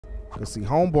Cause see,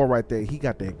 homeboy right there, he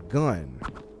got that gun.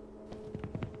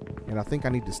 And I think I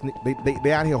need to sneak.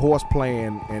 They out here horse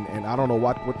playing, and I don't know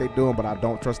what they doing, but I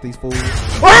don't trust these fools.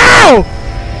 Wow!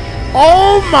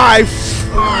 Oh my!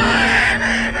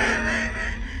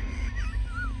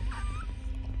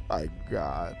 My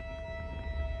God!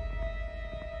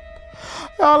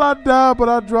 Y'all, I died, but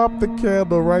I dropped the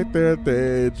candle right there at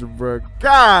the edge, bro.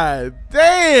 God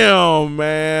damn,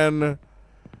 man!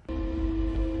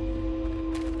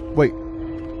 Wait.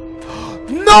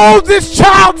 No, this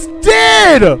child's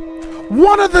dead!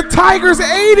 One of the tigers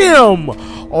ate him!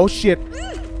 Oh, shit.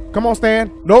 Come on, Stan.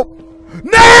 Nope.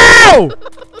 No!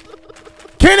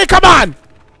 Kenny, come on!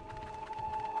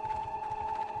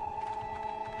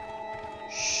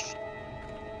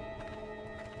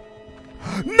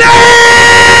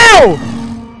 No!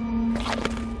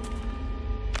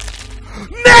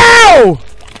 No!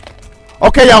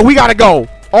 Okay, y'all, we gotta go.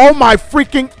 Oh, my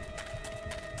freaking...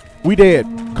 We dead.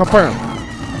 Confirm.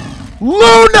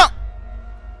 Luna!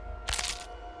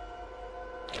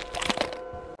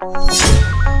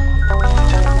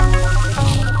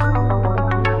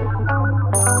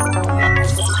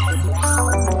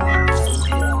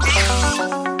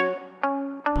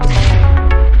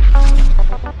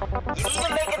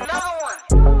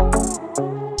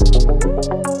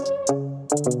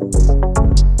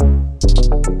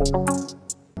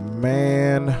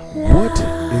 Man, what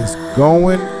is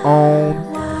going on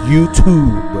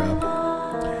YouTube,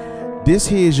 bro? This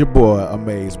here is your boy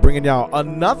Amaze, bringing y'all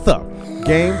another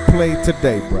gameplay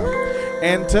today, bro.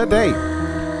 And today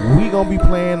we gonna be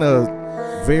playing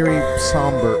a very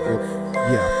somber,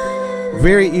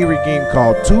 very eerie game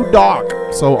called Too Dark.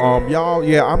 So y'all,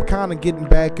 yeah, I'm kind of getting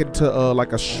back into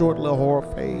like a short little horror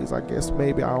phase, I guess.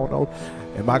 Maybe, I don't know.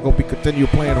 Am I gonna be continue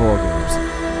playing horror games?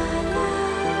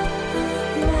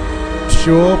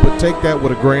 Sure, but take that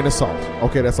with a grain of salt.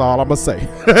 Okay, that's all I'm gonna say.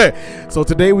 So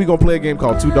today we're gonna play a game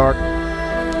called Too Dark.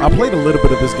 I played a little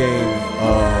bit of this game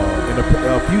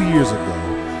a few years ago.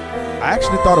 I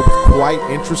actually thought it was quite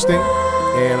interesting,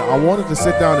 and I wanted to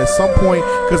sit down at some point,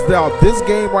 because now this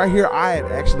game right here, I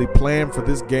had actually planned for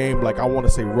this game, like I want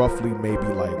to say roughly maybe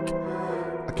like,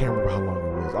 I can't remember how long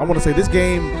it was. I want to say this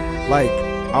game, like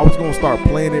I was gonna start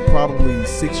playing it probably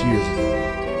 6 years ago.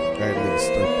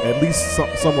 At least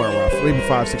somewhere around maybe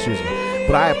 5-6 years ago.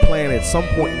 But I had planned at some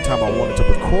point in time I wanted to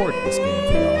record this game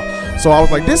for y'all. So I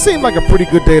was like, this seemed like a pretty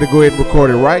good day to go ahead and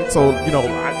record it, right? So, you know,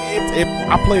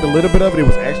 I played a little bit of it. It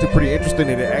was actually pretty interesting,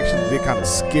 and it actually did kind of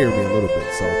scare me a little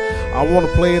bit. So I want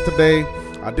to play it today.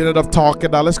 I did enough talking.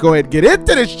 Now let's go ahead and get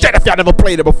into this shit if y'all never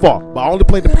played it before. But I only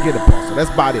played the beginning part, so that's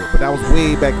about it. But that was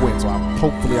way back when, so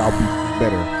hopefully I'll be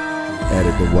better at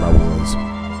it than what I was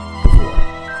before.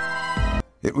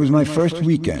 It was my first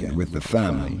weekend with the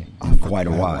family in quite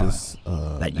a while.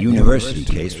 That university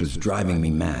case was driving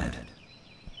me mad.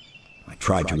 I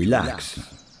tried to relax,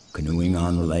 canoeing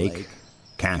on the lake,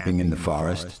 camping in the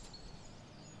forest.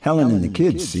 Helen and the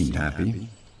kids seemed happy.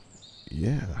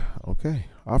 Yeah, okay.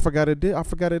 I forgot it did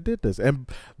this. And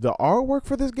the artwork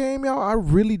for this game, y'all, I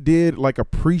really did like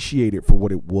appreciate it for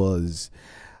what it was.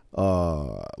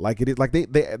 Like it is, like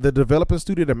the developing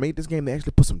studio that made this game, they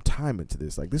actually put some time into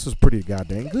this. Like this was pretty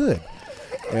goddamn good.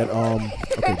 And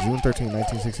okay, June 13,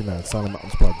 1969, Silent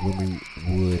Mountain Spot, Gloomy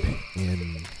Wood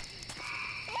in.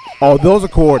 Oh, those are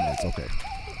coordinates. Okay.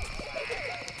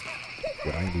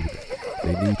 But I need it.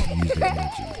 They need to use their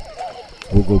energy.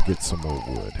 We'll go get some more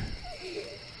wood.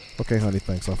 Okay, honey,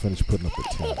 thanks. I'll finish putting up the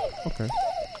tent. Okay.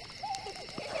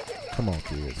 Come on,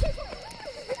 kids.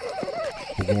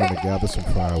 We're going to gather some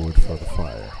firewood for the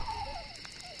fire.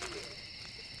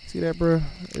 See that, bro?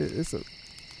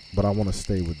 But I want to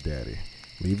stay with Daddy.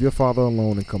 Leave your father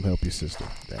alone and come help your sister.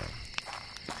 Damn.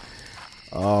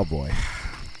 Oh, boy.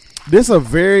 This is a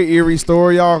very eerie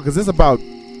story, y'all, because it's about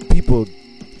people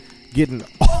getting...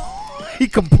 He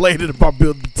complained about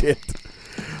building a tent.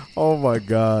 Oh, my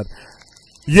God.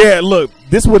 Yeah, look.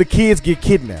 This is where the kids get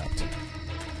kidnapped.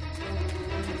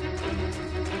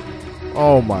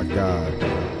 Oh my God.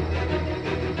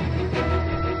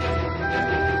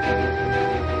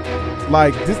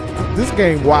 Like this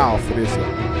game wild for this year.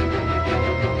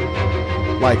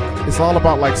 Like it's all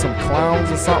about like some clowns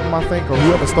or something, I think, or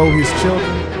whoever stole his children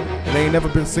and they ain't never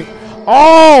been seen.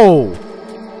 Oh!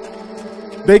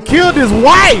 They killed his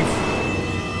wife!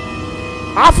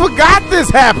 I forgot this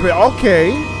happened.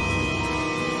 Okay.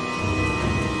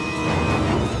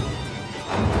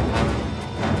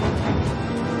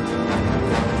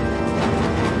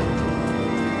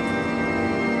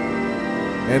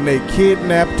 And they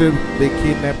kidnapped him. They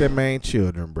kidnapped their main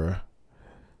children, bruh.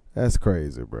 That's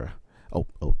crazy, bruh. Oh,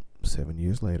 7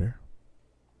 years later.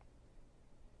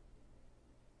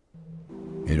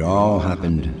 It all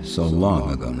happened so long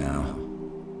ago now.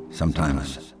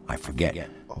 Sometimes I forget.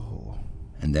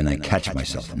 And then I catch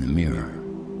myself in the mirror.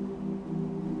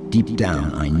 Deep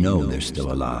down, I know they're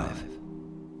still alive.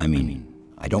 I mean,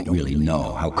 I don't really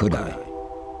know. How could I?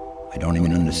 I don't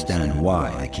even understand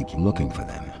why I keep looking for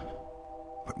them.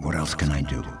 But what else can I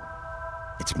do?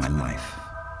 It's my life.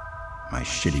 My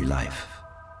shitty life.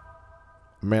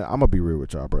 Man, I'm gonna be real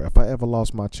with y'all, bro. If I ever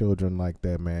lost my children like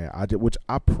that, man, which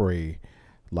I pray,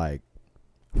 like,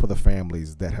 for the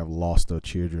families that have lost their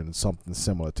children, something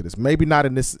similar to this. Maybe not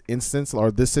in this instance or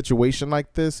this situation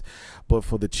like this, but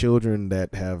for the children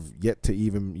that have yet to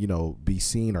even, you know, be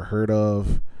seen or heard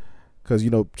of. Because, you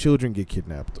know, children get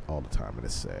kidnapped all the time, and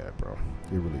it's sad, bro.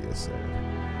 It really is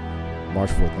sad. March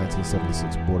 4th,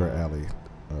 1976, Border Alley,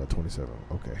 27.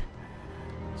 Okay.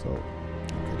 So,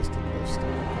 okay, that's the left stick.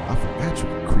 I forgot you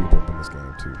can creep up in this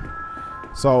game, too.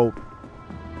 So,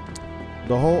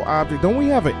 the whole object, don't we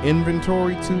have an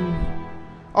inventory, too?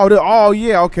 Oh, oh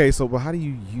yeah, okay. So, but how do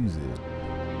you use it?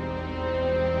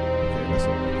 Okay, that's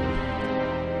okay.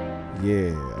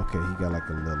 Yeah, okay, he got like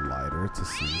a little lighter to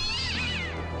see.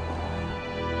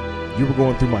 You were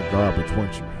going through my garbage,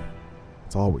 weren't you?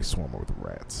 It's always swarming with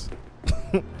rats.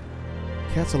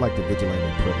 Cats are like the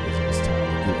vigilante predators in this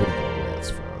town. They get rid of the rats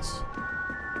for us.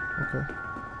 Okay.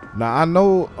 Now I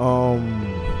know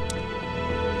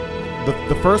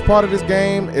the first part of this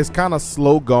game is kind of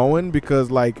slow going because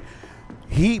like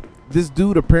this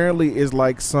dude apparently is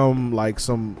like some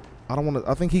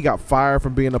I think he got fired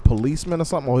from being a policeman or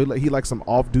something, or he like some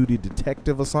off-duty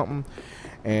detective or something.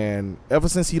 And ever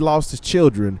since he lost his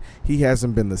children, he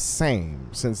hasn't been the same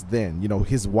since then. You know,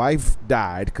 his wife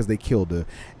died because they killed her,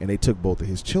 and they took both of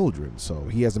his children. So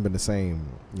he hasn't been the same,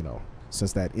 you know,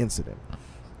 since that incident.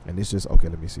 And it's just, okay,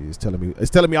 let me see. It's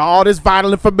telling me all this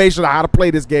vital information on how to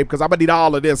play this game because I'm gonna need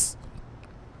all of this.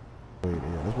 Wait,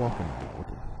 yeah, let's walk in.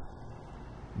 Okay.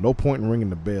 No point in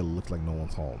ringing the bell. It looks like no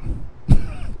one's home,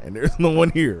 and there's no one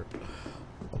here.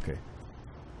 Okay,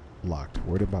 locked.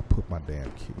 Where did I put my damn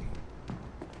key?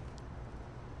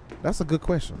 That's a good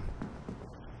question.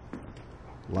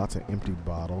 Lots of empty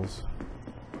bottles.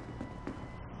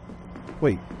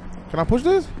 Wait, can I push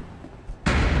this?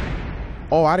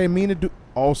 Oh, I didn't mean to do.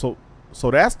 Oh, so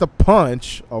that's the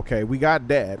punch. Okay, we got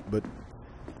that. But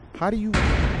how do you?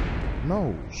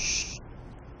 No,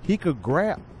 he could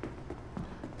grab.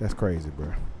 That's crazy,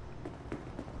 bro.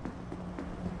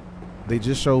 They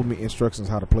just showed me instructions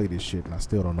how to play this shit, and I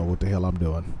still don't know what the hell I'm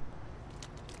doing.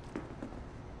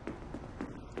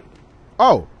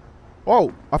 Oh,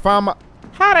 I found my.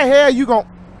 How the hell you gonna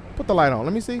put the light on?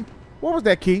 Let me see. What was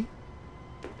that key?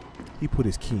 He put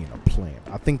his key in a plant.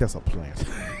 I think that's a plant.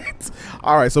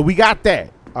 All right, so we got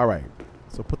that. All right,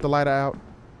 so put the light out.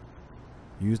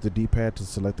 Use the D-pad to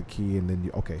select the key, and then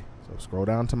okay. So scroll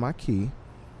down to my key.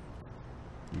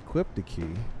 Equip the key.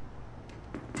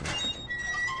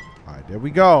 All right, there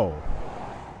we go.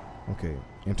 Okay,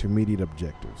 intermediate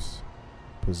objectives.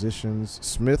 Positions.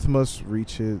 Smith must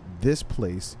reach this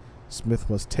place. Smith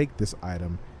must take this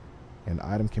item. An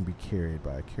item can be carried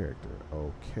by a character.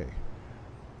 Okay.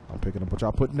 I'm picking up what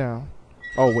y'all putting down.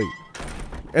 Oh, wait.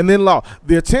 And then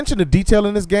the attention to detail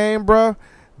in this game, bruh.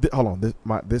 Hold on.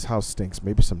 This house stinks.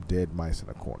 Maybe some dead mice in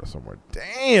a corner somewhere.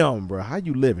 Damn, bruh. How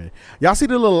you living? Y'all see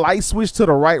the little light switch to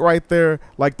the right there?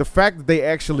 Like the fact that they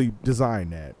actually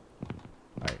designed that.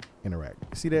 All right.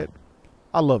 Interact. See that?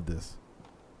 I love this.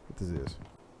 What this is.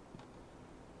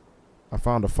 I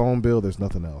found a phone bill. There's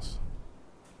nothing else.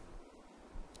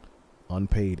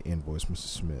 Unpaid invoice, Mr.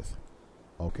 Smith.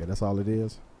 Okay, that's all it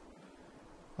is.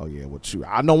 Oh yeah, well shoot.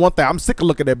 I know one thing. I'm sick of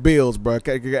looking at bills, bro.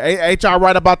 Ain't y'all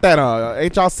right about that, huh?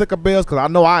 Ain't y'all sick of bills? Cause I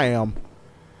know I am.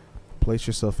 Place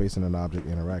yourself facing an object.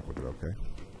 Interact with it. Okay.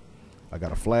 I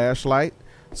got a flashlight.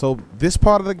 So this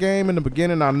part of the game in the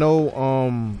beginning, I know.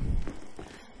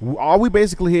 All we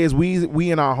basically here is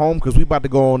we in our home because we about to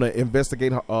go on to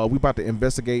investigate. We about to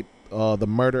investigate the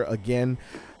murder again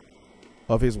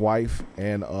of his wife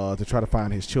and to try to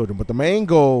find his children. But the main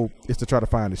goal is to try to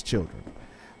find his children.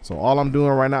 So all I'm doing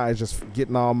right now is just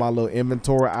getting all my little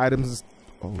inventory items.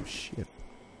 Oh shit!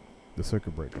 The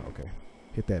circuit breaker. Okay,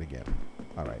 hit that again.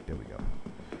 All right, there we go.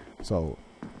 So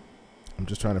I'm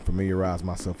just trying to familiarize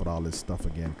myself with all this stuff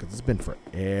again because it's been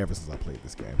forever since I played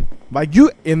this game. Like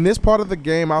in this part of the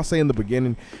game, I'll say in the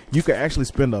beginning, you can actually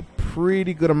spend a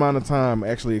pretty good amount of time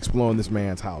actually exploring this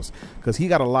man's house because he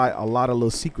got a lot of little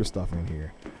secret stuff in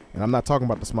here. And I'm not talking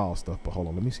about the small stuff, but hold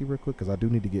on, let me see real quick because I do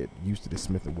need to get used to this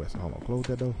Smith & Wesson. Hold on, close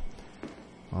that door.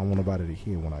 I don't want nobody to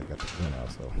hear when I got the gun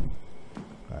out. So,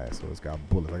 all right, so it's got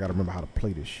bullets. I got to remember how to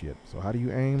play this shit. So how do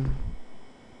you aim?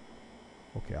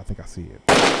 Okay, I think I see it.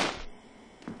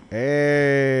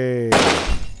 Hey.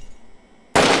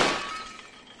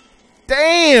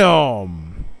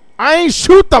 Damn. I ain't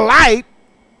shoot the light.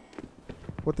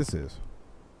 What this is?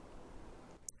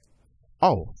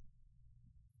 Oh.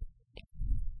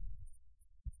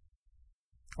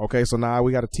 Okay, so now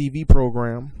we got a TV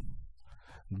program.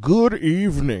 Good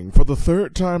evening. For the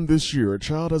third time this year, a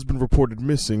child has been reported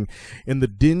missing in the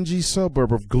dingy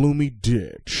suburb of Gloomy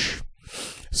Ditch.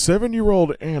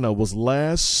 7-year-old Anna was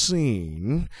last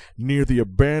seen near the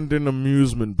abandoned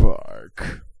amusement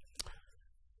park.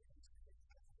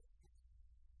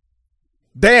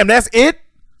 Damn, that's it?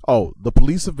 Oh, the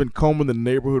police have been combing the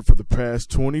neighborhood for the past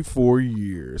 24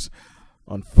 years.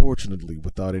 Unfortunately,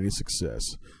 without any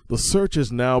success. The search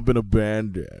has now been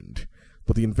abandoned,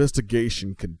 but the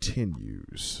investigation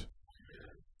continues.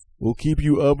 We'll keep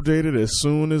you updated as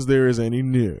soon as there is any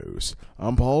news.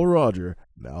 I'm Paul Roger.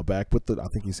 Now back with the, I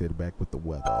think he said back with the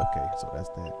weather. Okay, so that's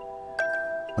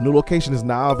that. A new location is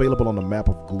now available on the map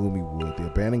of Gloomywood, the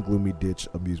abandoned Gloomy Ditch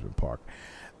amusement park.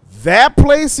 That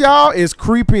place, y'all, is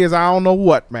creepy as I don't know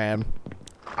what, man.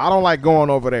 I don't like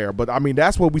going over there, but I mean,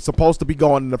 that's where we supposed to be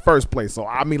going in the first place. So,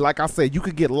 I mean, like I said, you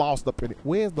could get lost up in it.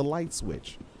 Where's the light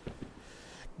switch?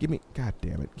 Give me, god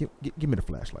damn it. Give me the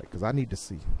flashlight, because I need to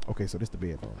see. Okay, so this is the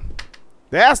bedroom.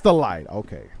 That's the light.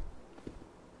 Okay.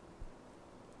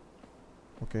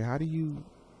 Okay, how do you...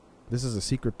 This is a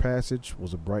secret passage.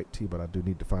 Was a bright T, but I do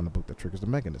need to find the book that triggers the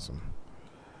mechanism.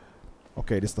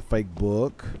 Okay, this is the fake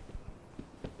book.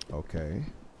 Okay.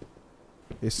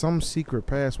 There's some secret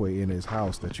passway in his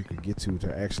house that you could get to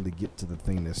actually get to the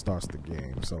thing that starts the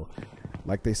game. So,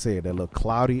 like they said, that little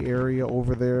cloudy area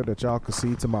over there that y'all can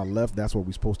see to my left, that's where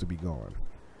we're supposed to be going.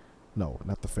 No,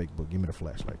 not the fake book. Give me the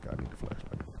flashlight. I need the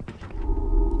flashlight.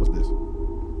 What's this?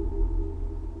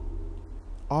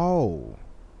 Oh.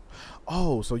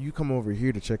 Oh, so you come over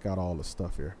here to check out all the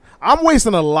stuff here. I'm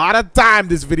wasting a lot of time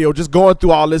this video just going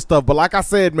through all this stuff. But like I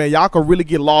said, man, y'all can really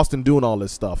get lost in doing all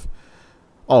this stuff.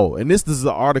 Oh, and this is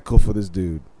the article for this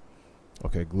dude.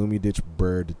 Okay, Gloomy Ditch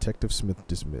Bird, Detective Smith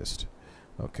dismissed.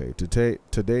 Okay, today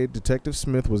Detective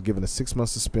Smith was given a 6-month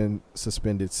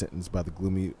suspended sentence by the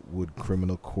Gloomywood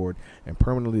Criminal Court and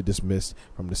permanently dismissed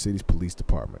from the city's police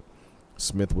department.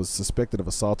 Smith was suspected of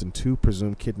assaulting 2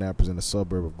 presumed kidnappers in the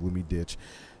suburb of Gloomy Ditch.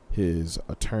 His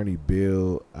attorney,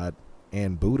 Bill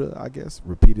Anbuda, I guess,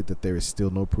 repeated that there is still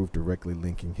no proof directly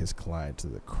linking his client to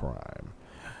the crime.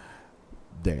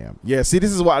 Damn. Yeah, see,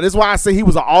 this is why I say he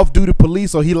was an off-duty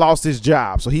police, so he lost his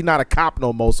job. So he's not a cop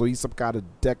no more, so he's some kind of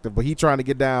detective. But he trying to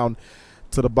get down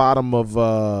to the bottom of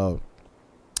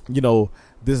you know,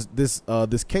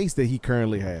 this case that he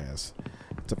currently has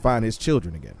to find his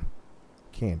children again.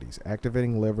 Candies.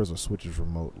 Activating levers or switches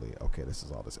remotely. Okay, this is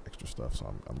all this extra stuff,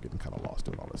 so I'm getting kind of lost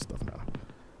in all this stuff now.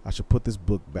 I should put this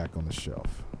book back on the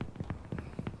shelf.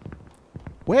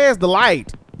 Where's the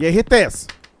light? Yeah, hit this.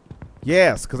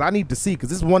 Yes, because I need to see, because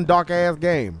this is one dark-ass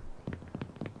game.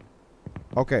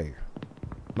 Okay.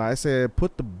 Now, I said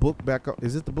put the book back up.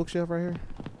 Is this the bookshelf right here?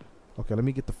 Okay, let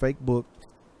me get the fake book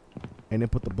and then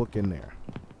put the book in there.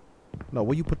 No,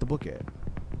 where you put the book at?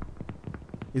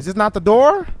 Is this not the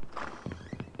door?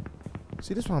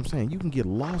 See, this is what I'm saying. You can get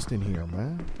lost in here,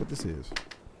 man. What this is?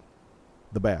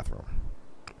 The bathroom.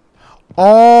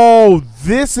 Oh,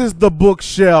 this is the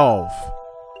bookshelf.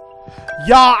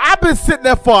 Y'all, I've been sitting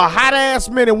there for a hot-ass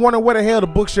minute wondering where the hell the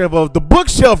bookshelf was. The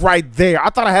bookshelf right there.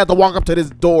 I thought I had to walk up to this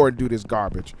door and do this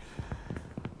garbage.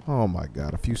 Oh, my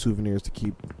God. A few souvenirs to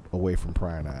keep away from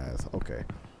prying eyes. Okay.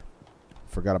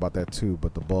 Forgot about that, too,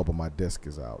 but the bulb on my desk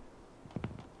is out.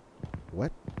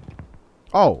 What?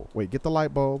 Oh, wait. Get the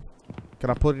light bulb. Can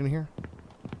I put it in here?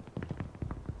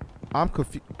 I'm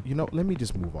confused. You know, let me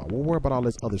just move on. We'll worry about all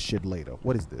this other shit later.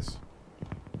 What is this?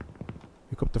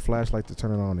 Hook up the flashlight to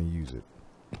turn it on and use it.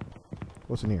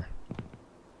 What's in here?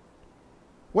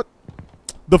 What?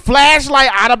 The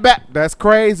flashlight out of back. That's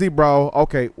crazy, bro.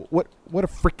 Okay, what a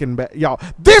freaking y'all.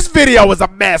 This video is a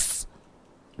mess.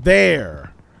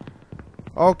 There.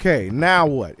 Okay, now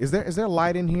what? Is there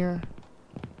light in here?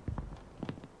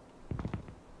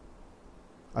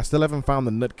 I still haven't found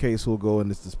the nutcase who'll go in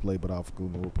this display, but Alpha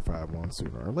Gloom will provide one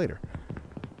sooner or later.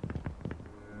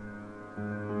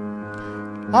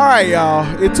 Alright,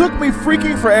 y'all. It took me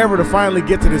freaking forever to finally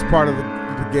get to this part of the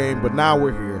game, but now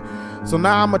we're here. So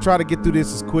now I'm going to try to get through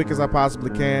this as quick as I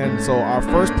possibly can. So our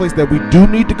first place that we do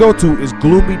need to go to is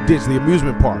Gloomy Ditch, the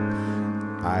amusement park.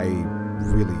 I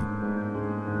really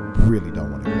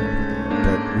don't want to go over there,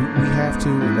 but we have to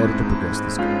in order to progress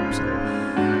this game. So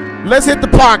let's hit the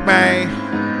park,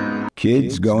 man.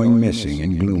 Kids going missing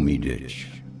in Gloomy Ditch.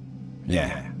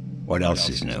 Yeah, what else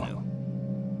is new?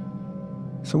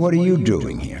 So what are you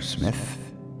doing here, Smith?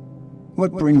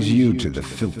 What brings you to the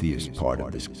filthiest part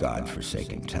of this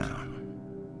godforsaken town?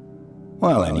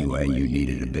 Well, anyway, you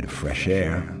needed a bit of fresh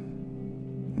air.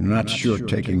 Not sure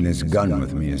taking this gun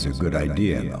with me is a good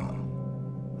idea,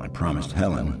 though. I promised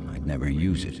Helen I'd never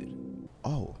use it.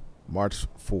 Oh, March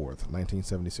 4th,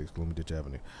 1976, Gloomy Ditch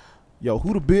Avenue. Yo,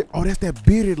 who the beard? Oh, that's that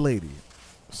bearded lady.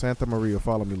 Santa Maria,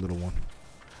 follow me, little one.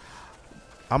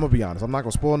 I'm gonna be honest. I'm not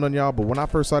gonna spoil none of y'all, but when I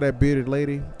first saw that bearded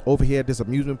lady over here at this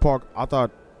amusement park, I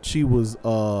thought she was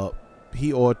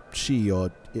he or she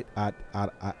or it. I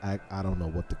don't know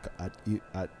what the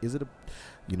is it a.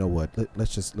 You know what?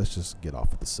 Let's just get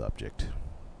off of the subject.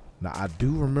 Now, I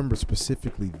do remember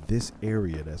specifically this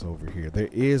area that's over here. There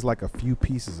is like a few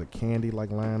pieces of candy like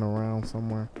lying around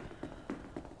somewhere.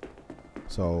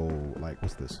 So, like,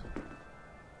 what's this?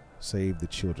 Save the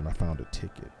children. I found a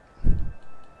ticket.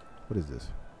 What is this?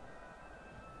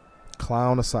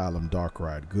 Clown Asylum Dark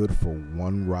Ride. Good for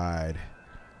one ride.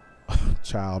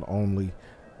 Child only.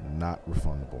 Not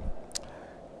refundable.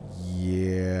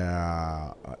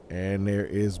 Yeah, and there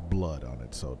is blood on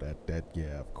it, so that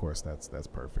yeah, of course that's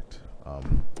perfect.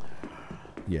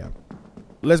 Yeah,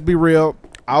 let's be real.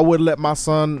 I wouldn't let my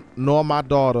son nor my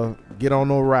daughter get on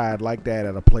no ride like that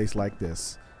at a place like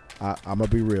this. I'm gonna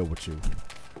be real with you,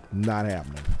 not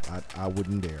happening. I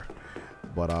wouldn't dare.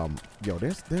 But yo,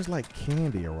 there's like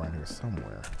candy around here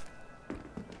somewhere.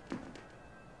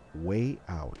 Way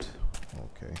out.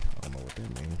 Okay, I don't know what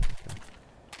that means. Okay.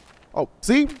 Oh,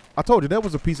 see? I told you there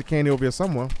was a piece of candy over here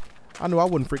somewhere. I knew I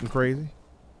wasn't freaking crazy.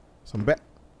 Some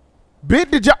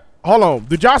did y'all hold on?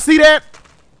 Did y'all see that?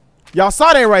 Y'all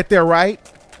saw that right there, right?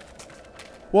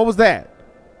 What was that?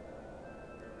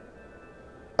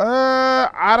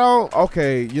 I don't.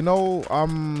 Okay, you know,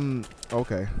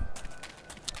 okay.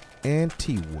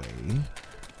 Anti-way.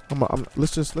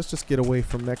 Let's just get away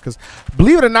from that, because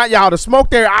believe it or not, y'all, the smoke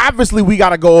there, obviously we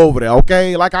gotta go over there,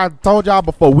 okay? Like I told y'all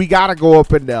before, we gotta go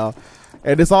up in there,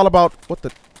 and it's all about what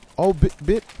the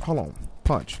bit hold on,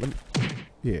 punch. Let me,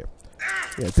 yeah,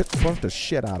 punch the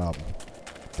shit out of him.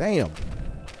 Damn,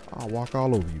 I'll walk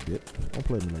all over you, bit. Don't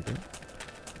play me like that.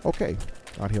 Okay,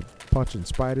 out here punching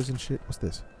spiders and shit. What's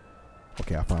this?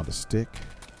 Okay, I found a stick,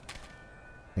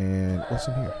 and what's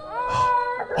in here?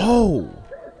 Oh.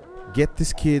 Get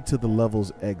this kid to the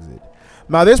level's exit.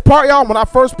 Now this part, y'all, when I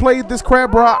first played this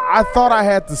crap, bro, I thought I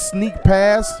had to sneak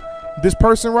past this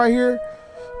person right here.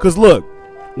 Because look,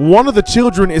 one of the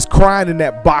children is crying in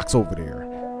that box over there.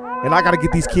 And I got to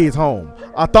get these kids home.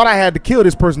 I thought I had to kill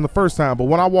this person the first time, but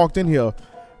when I walked in here,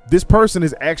 this person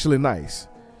is actually nice.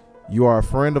 You are a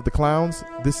friend of the clowns?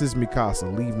 This is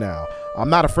Mikasa. Leave now. I'm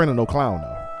not a friend of no clown,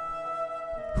 though.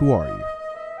 Who are you?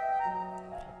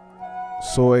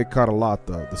 Soy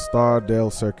Carlotta, the Star del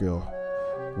Circle.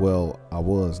 Well, I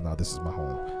was. Now this is my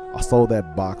home. I stole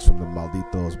that box from the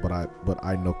Malditos, but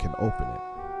I know can open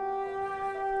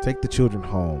it. Take the children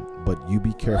home, but you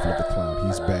be careful of the clown.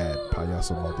 He's bad.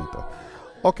 Payaso Maldito.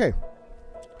 Okay.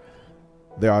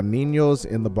 There are niños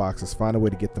in the boxes. Find a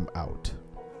way to get them out.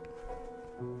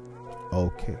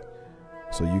 Okay.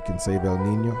 So you can save El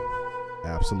Nino?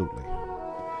 Absolutely.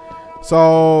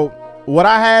 So what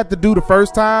I had to do the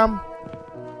first time,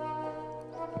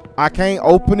 I can't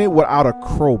open it without a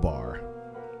crowbar.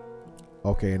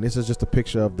 Okay, and this is just a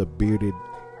picture of the bearded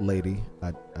lady.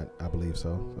 I believe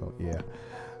so. So yeah,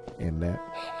 in that.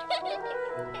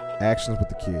 Actions with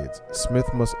the kids.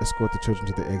 Smith must escort the children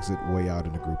to the exit way out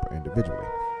in a group or individually.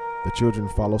 The children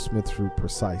follow Smith through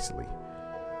precisely.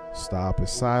 Stop is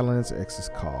silence. X is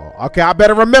call. Okay, I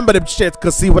better remember them shits,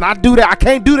 because see, when I do that, I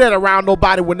can't do that around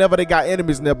nobody whenever they got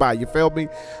enemies nearby. You feel me?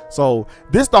 So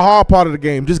this the hard part of the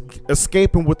game, just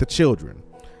escaping with the children.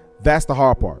 That's the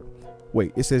hard part.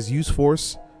 Wait, it says use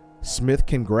force. Smith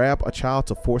can grab a child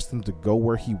to force them to go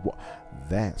where he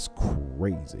That's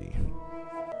crazy.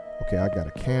 Okay, I got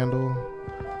a candle,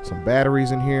 some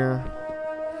batteries in here.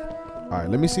 All right,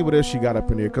 let me see what else she got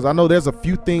up in here, because I know there's a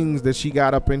few things that she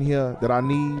got up in here that I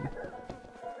need.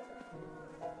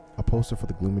 A poster for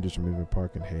the Gloomy Ditch Amusement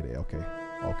Park in Heyday. Okay,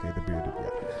 the bearded,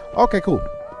 yeah. Okay, cool.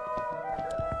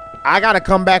 I got to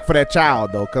come back for that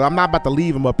child, though, because I'm not about to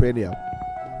leave him up in here.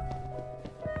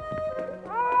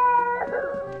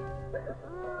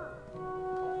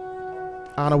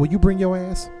 Anna, will you bring your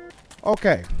ass?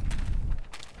 Okay.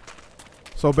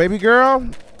 So, baby girl,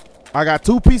 I got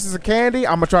 2 pieces of candy.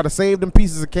 I'm going to try to save them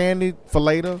pieces of candy for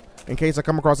later in case I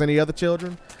come across any other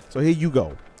children. So here you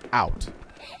go. Out.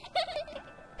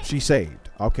 She saved.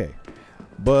 Okay.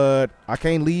 But I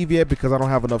can't leave yet because I don't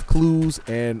have enough clues,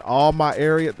 and all my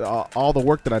area, all the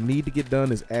work that I need to get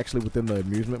done is actually within the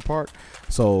amusement park.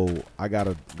 So I got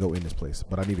to go in this place,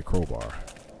 but I need a crowbar.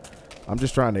 I'm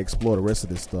just trying to explore the rest of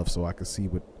this stuff so I can see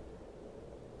what.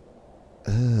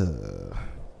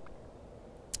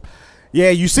 Yeah,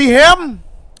 you see him?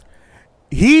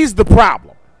 He's the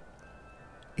problem.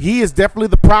 He is definitely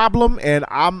the problem, and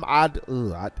I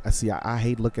see. I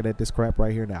hate looking at this crap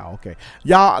right here now. Okay,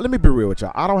 y'all, let me be real with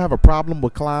y'all. I don't have a problem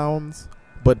with clowns,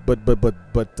 but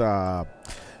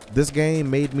this game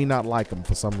made me not like them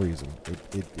for some reason.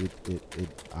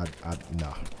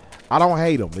 Nah. I don't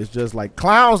hate them. It's just like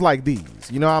clowns like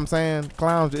these. You know what I'm saying?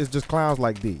 Clowns. It's just clowns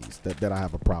like these that I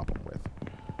have a problem with.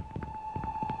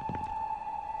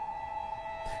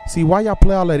 See, why y'all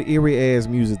play all that eerie ass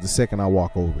music the second I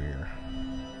walk over here?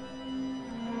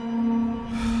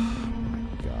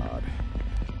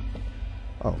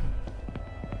 Oh.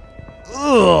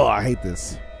 Ugh, I hate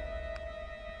this.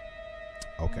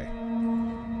 Okay.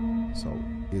 So,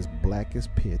 is black as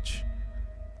pitch.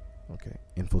 Okay.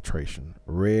 Infiltration.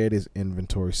 Red is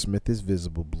inventory. Smith is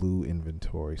visible. Blue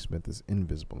inventory. Smith is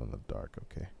invisible in the dark.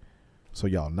 Okay. So,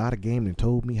 y'all, not a game that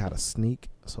told me how to sneak.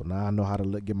 So, now I know how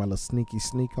to get my little sneaky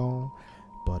sneak on.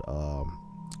 But,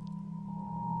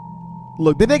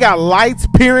 look, then they got lights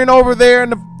peering over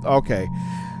there. Okay.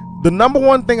 The number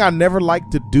one thing I never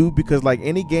like to do, because like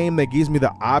any game that gives me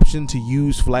the option to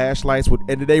use flashlights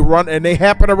and they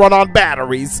happen to run on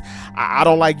batteries, I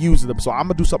don't like using them. So I'm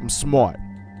gonna do something smart.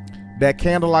 That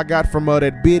candle I got from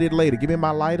that bearded lady, give me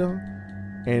my lighter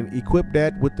and equip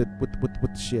that with the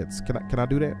shits. Can I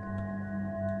do that?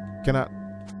 Can I?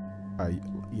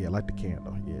 Yeah, light the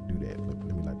candle. Yeah, do that. Let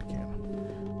me light the candle.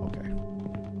 Okay.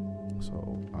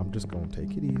 So I'm just gonna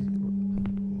take it easy.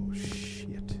 Oh shit.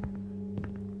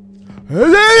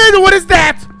 What is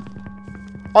that?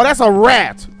 Oh, that's a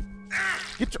rat.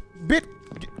 Get your bit.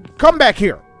 Come back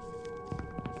here.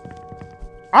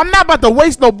 I'm not about to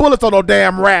waste no bullets on no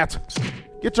damn rat.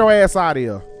 Get your ass out of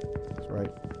here. That's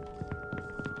right.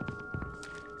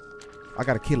 I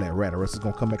gotta kill that rat or else it's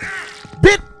gonna come back.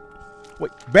 Bit.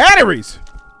 Wait, batteries.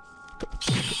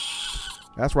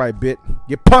 That's right, Bit.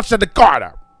 Get punched in the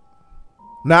Carter.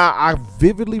 Now I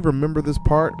vividly remember this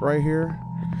part right here,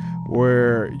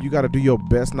 where you got to do your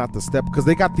best not to step, because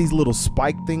they got these little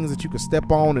spike things that you can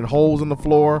step on and holes in the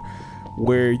floor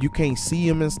where you can't see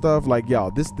them and stuff. Like,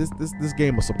 y'all, this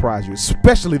game will surprise you,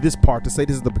 especially this part, to say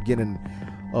this is the beginning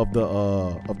of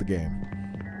the game.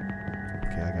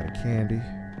 Okay, I got a candy.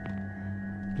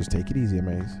 Just take it easy,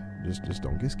 Maze. Just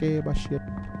don't get scared by shit.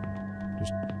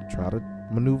 Just try to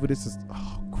maneuver this.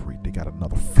 Oh, great, they got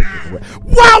another freaking rat.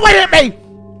 Wow, wait at me!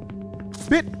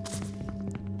 Bit.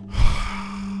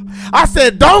 I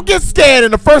said, don't get scared,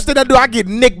 and the first thing I do, I get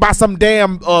nicked by some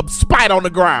damn spite on the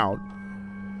ground.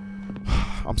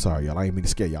 I'm sorry, y'all. I ain't mean to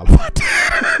scare y'all about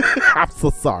that. I'm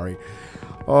so sorry.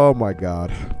 Oh, my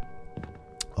God.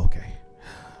 Okay.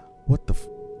 What the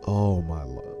oh, my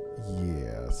Lord.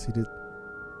 Yeah. See this?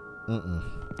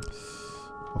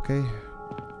 Okay.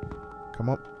 Come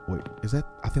up. Wait, is that?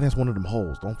 I think that's one of them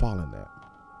holes. Don't fall in that.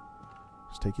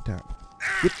 Just take your time.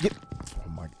 Get. Oh,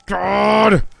 my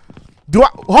God.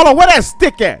 Hold on, where that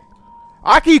stick at?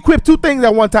 I can equip two things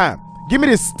at one time. Give me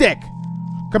this stick.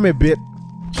 Come here, Bit.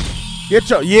 Get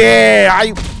your,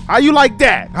 yeah, how you like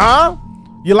that, huh?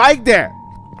 You like that?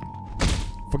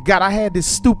 Forgot I had this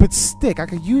stupid stick. I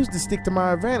could use the stick to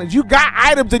my advantage. You got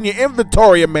items in your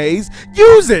inventory, Maze.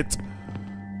 Use it.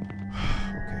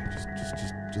 Okay,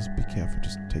 just be careful.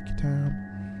 Just take your time.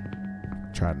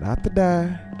 Try not to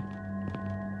die.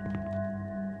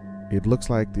 It looks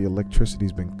like the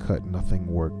electricity's been cut. Nothing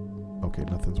worked. Okay,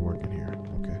 nothing's working here.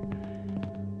 Okay.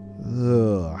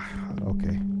 Ugh.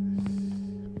 Okay.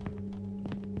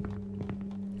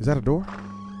 Is that a door?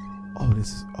 Oh, this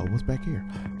is. Oh, what's back here?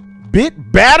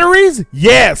 Bit batteries?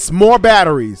 Yes, more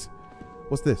batteries.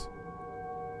 What's this?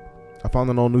 I found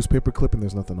an old newspaper clip and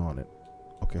there's nothing on it.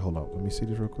 Okay, hold on. Let me see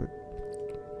this real quick.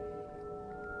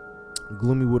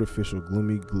 Gloomy Wood official.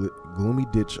 Gloomy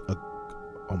ditch.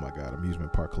 Oh my God,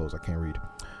 amusement park closed. I can't read.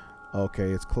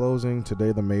 Okay, it's closing.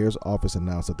 Today, the mayor's office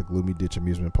announced that the Gloomy Ditch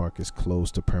amusement park is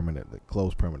closed permanently.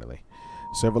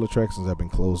 Several attractions have been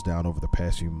closed down over the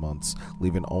past few months,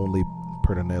 leaving only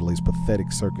Pertinelli's pathetic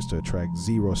circus to attract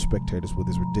 0 spectators with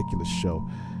his ridiculous show.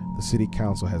 The city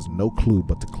council has no clue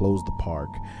but to close the park,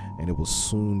 and it will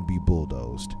soon be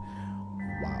bulldozed.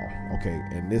 Wow. Okay,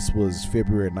 and this was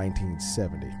February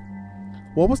 1970.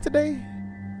 What was today?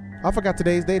 I forgot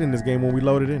today's date in this game when we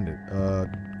loaded in it.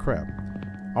 Crap.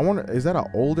 I wonder, is that an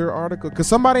older article? Cause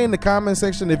somebody in the comment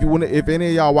section, if any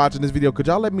of y'all watching this video, could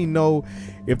y'all let me know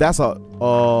if that's a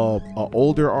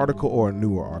older article or a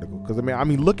newer article? Cause I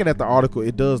mean, looking at the article,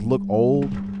 it does look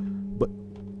old. But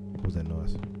what was that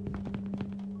noise?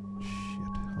 Shit.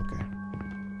 Okay.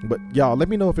 But y'all, let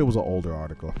me know if it was an older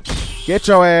article. Get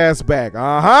your ass back.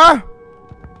 Uh-huh.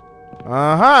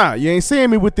 Uh-huh. You ain't seeing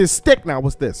me with this stick now.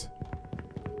 What's this?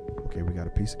 Okay, we got a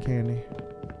piece of candy.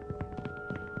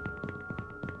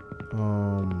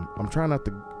 I'm trying not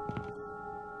to...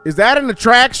 Is that an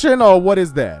attraction or what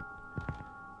is that?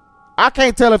 I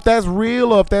can't tell if that's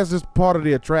real or if that's just part of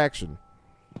the attraction.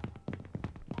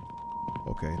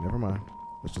 Okay, never mind.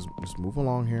 Let's just move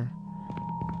along here.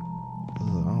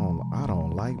 Ugh, I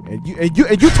don't like... And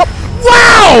you talk...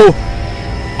 Wow!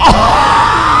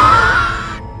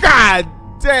 Oh, God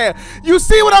damn. You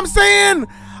see what I'm saying?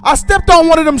 I stepped on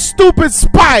one of them stupid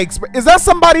spikes. Is that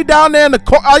somebody down there in the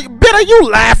corner? Are you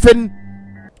laughing?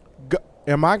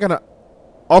 Am I gonna...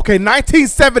 Okay,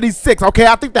 1976. Okay,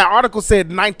 I think that article said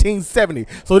 1970.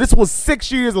 So this was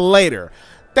 6 years later.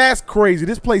 That's crazy.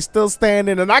 This place still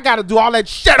standing and I gotta do all that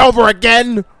shit over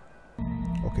again.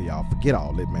 Okay, y'all, forget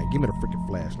all that, man. Give me the freaking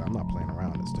flashlight. I'm not playing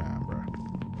around this time, bro.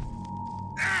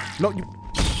 No, you...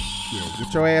 Yeah,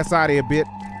 get your ass out of here, bitch.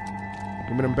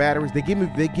 Give me them batteries. They're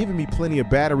giving me plenty of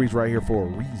batteries right here for a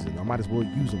reason. I might as well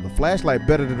use them. The flashlight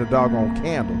better than the doggone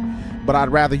candle, but I'd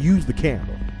rather use the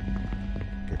candle.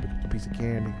 Okay, pick up the piece of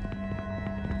candy.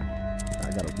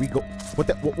 I gotta re-go. What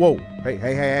the? Whoa.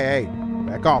 Hey.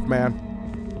 Back off, man.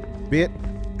 Bit.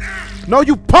 No,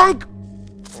 you punk!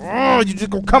 Oh, you just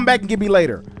gonna come back and get me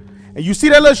later. And you see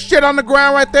that little shit on the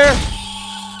ground right there?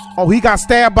 Oh, he got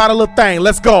stabbed by the little thing.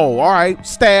 Let's go. All right,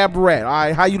 stabbed rat. All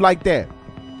right, how you like that?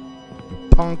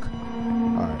 Punk.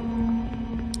 Alright.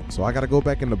 So I gotta go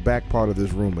back in the back part of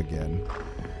this room again.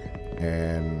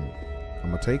 And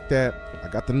I'm gonna take that. I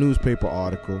got the newspaper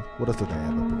article. What else did they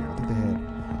have up in there? I think they had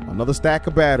another stack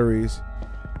of batteries.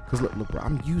 Cause look, bro,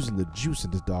 I'm using the juice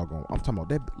in this doggone. I'm talking about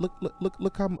that.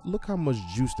 Look how much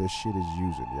juice that shit is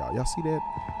using, y'all. Y'all see that?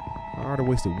 I already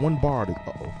wasted one bar.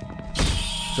 Uh-oh.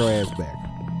 Get your ass back.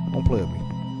 Don't play with me.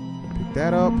 Pick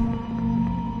that up.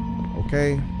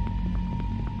 Okay.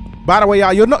 By the way,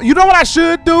 y'all, you know what I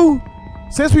should do?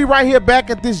 Since we right here back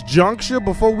at this juncture,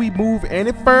 before we move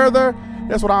any further,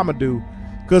 that's what I'm gonna do.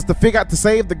 Cause to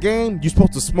save the game, you're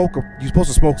supposed to smoke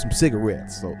some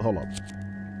cigarettes. So hold up.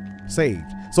 Saved.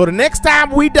 So the next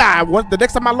time we die, the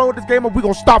next time I load this game up, we're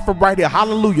gonna start from right here.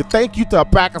 Hallelujah. Thank you to a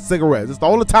pack of cigarettes. It's the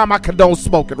only time I condone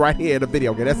smoking right here in the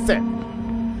video. Okay, that's it.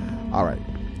 Alright.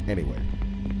 Anyway.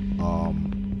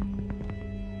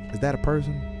 Is that a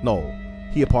person? No.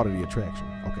 He a part of the attraction.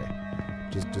 Okay.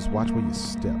 Just watch where you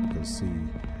step, because see,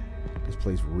 this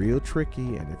place real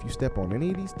tricky, and if you step on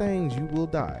any of these things, you will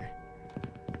die.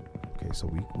 Okay, so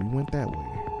we went that way.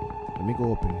 Let me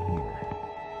go up in here.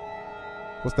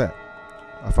 What's that?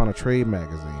 I found a trade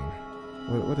magazine.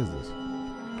 What is this?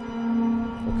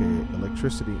 Okay,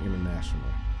 Electricity International.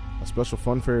 A special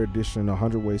funfair edition,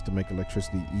 100 ways to make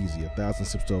electricity easy, 1,000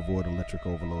 tips to avoid electric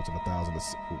overloads, and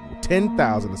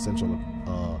 10,000 essential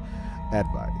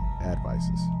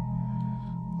advices.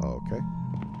 Okay.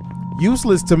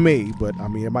 Useless to me, but I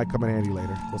mean, it might come in handy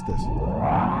later. What's this?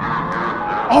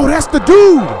 Oh, that's the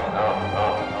dude!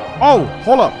 Oh,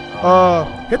 hold up.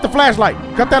 Hit the flashlight.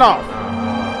 Cut that off.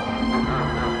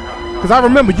 Because I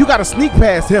remember, you got to sneak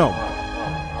past him.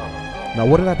 Now,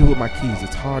 what did I do with my keys?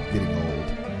 It's hard getting old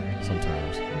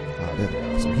sometimes. There they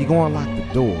go. So he gonna unlock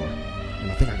the door,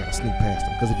 and I think I got to sneak past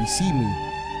him. Because if he see me,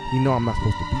 he know I'm not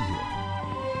supposed to be here.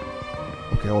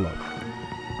 Okay, hold up.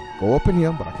 Go up in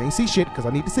here, but I can't see shit because I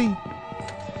need to see.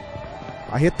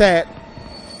 I hit that,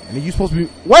 and then you supposed to be.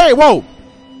 Wait, whoa!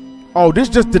 Oh, this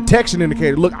just detection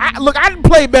indicator. Look, I didn't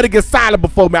play Metal Gear Solid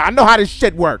before, man. I know how this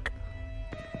shit work.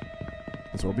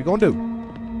 That's what we gonna do.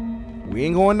 We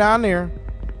ain't going down there.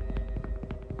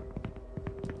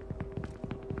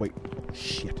 Wait, oh,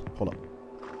 shit. Hold up.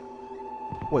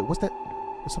 Wait, what's that?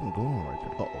 There's something going on right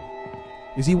there.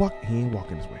 Uh-oh. Is he walking? He ain't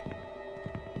walking this way.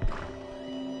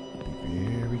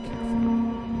 Very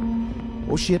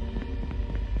careful. Oh shit.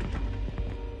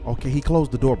 Okay, he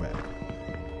closed the door back.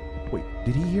 Wait,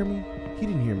 did he hear me? He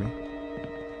didn't hear me.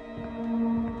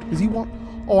 Is he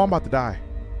Oh, I'm about to die.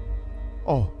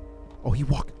 Oh, he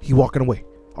walking away.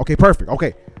 Okay, perfect.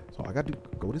 Okay, so I got to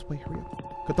go this way. Hurry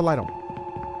up. Cut the light on.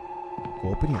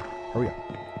 Go up in here. Hurry up.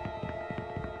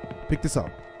 Pick this up.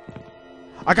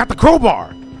 I got the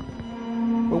crowbar.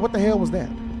 Wait, what the hell was that?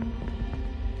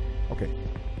 Okay.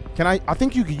 Can I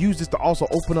think you could use this to also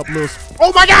open up little...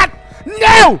 Oh my God!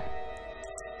 No!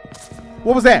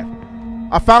 What was that?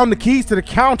 I found the keys to the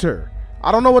counter.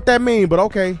 I don't know what that means, but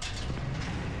okay.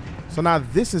 So now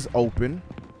this is open.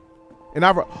 And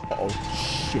oh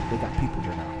shit, they got people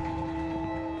here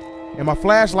now. And my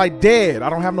flashlight dead. I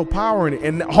don't have no power in it.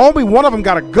 And homie, one of them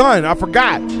got a gun. I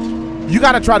forgot. You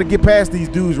gotta try to get past these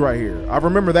dudes right here. I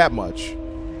remember that much.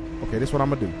 Okay, this is what I'm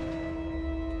gonna do.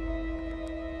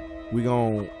 We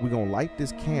gonna light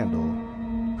this candle,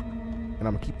 and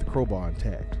I'm gonna keep the crowbar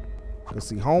intact. Cause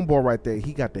see, homeboy right there,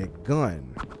 he got that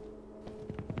gun,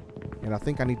 and I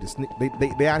think I need to sneak.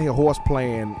 They out here horse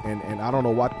playing, and I don't know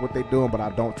what they doing, but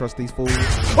I don't trust these fools.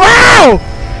 Oh!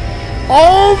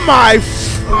 Oh my!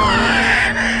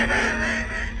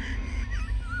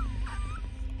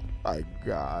 My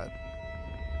God.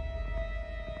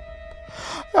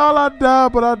 Y'all, I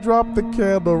died, but I dropped the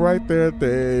candle right there at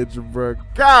the edge, bro.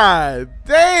 God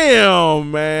damn,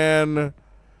 man.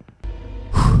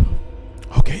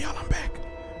 Okay, y'all, I'm back.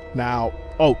 Now,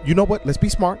 oh, you know what? Let's be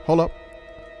smart. Hold up.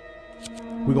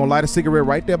 We're going to light a cigarette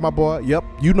right there, my boy. Yep,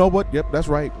 you know what? Yep, that's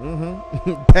right.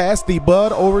 Pass the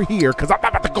bud over here, because I'm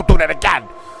not about to go through that again.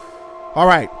 All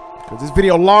right, because this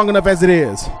video long enough as it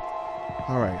is.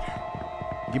 All right.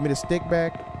 Give me the stick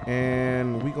back.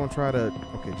 And we're going to try to,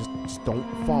 okay, just don't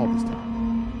fall this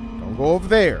time. Don't go over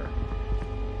there.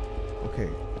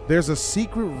 Okay, there's a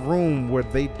secret room where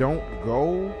they don't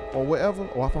go or whatever.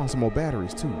 Oh, I found some more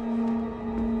batteries too.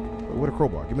 Where the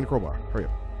crowbar? Give me the crowbar. Hurry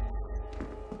up.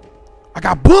 I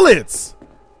got bullets!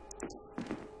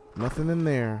 Nothing in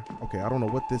there. Okay, I don't know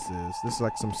what this is. This is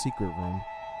like some secret room.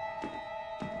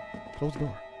 Close the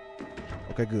door.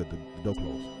 Okay, good. The door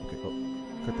closed. Okay, oh,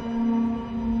 cut that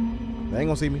off. They ain't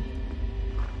gonna see me.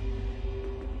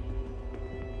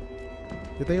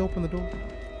 Did they open the door?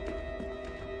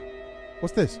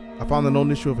 What's this? I found an old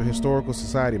issue of a historical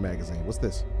society magazine. What's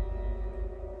this?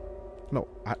 No,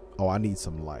 I need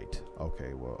some light.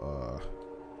 Okay, well,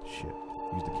 shit.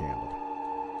 Use the candle.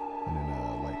 And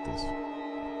then, light this.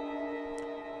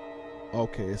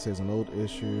 Okay, it says an old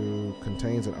issue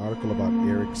contains an article about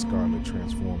Eric Scarlett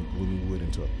transformed Gloomwood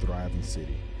into a thriving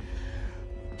city.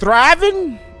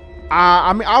 Thriving?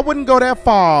 I mean, I wouldn't go that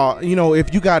far, you know,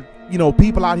 if you got, you know,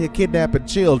 people out here kidnapping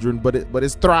children, but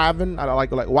it's thriving. I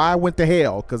like why I went to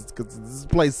hell, because this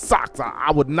place sucks.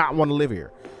 I would not want to live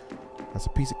here. That's a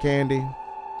piece of candy.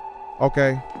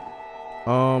 Okay.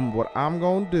 What I'm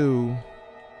gonna do,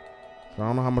 I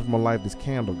don't know how much more life this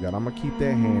candle got. I'm gonna keep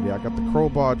that handy. I got the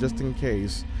crowbar just in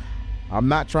case. I'm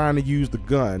not trying to use the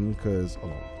gun, because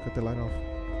hold on, cut the light off.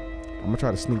 I'm gonna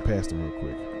try to sneak past them real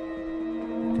quick.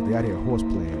 Cause they out here horse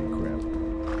playing and crap.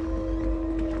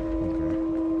 Okay,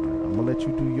 I'm gonna let you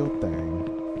do your thing,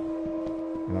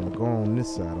 and I'm gonna go on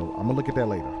this side. I'm gonna look at that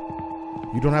later.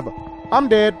 You don't have a. I'm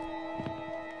dead.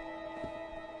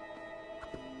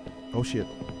 Oh shit.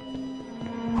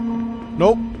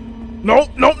 Nope. Nope.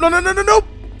 Nope. No. No. No. No. Nope.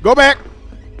 Go back.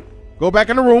 Go back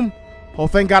in the room. Oh,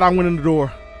 thank God I went in the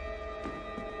door.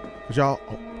 Cause y'all,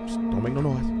 just don't make no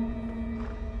noise.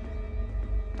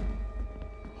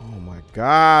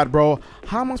 God, bro,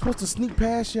 how am I supposed to sneak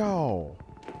past y'all?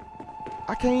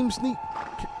 I can't even sneak.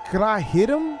 Could I hit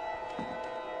him?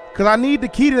 Cause I need the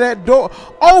key to that door.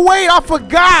 Oh wait, I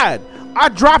forgot. I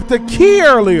dropped the key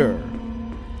earlier.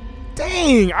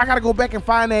 Dang, I gotta go back and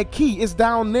find that key. It's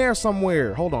down there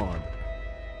somewhere. Hold on.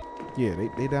 Yeah,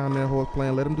 they down there horse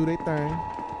playing. Let them do their thing.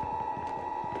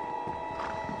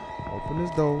 Open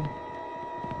this door.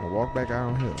 And walk back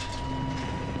out here.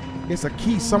 It's a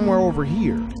key somewhere over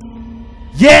here.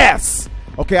 Yes!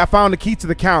 Okay, I found the key to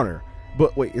the counter.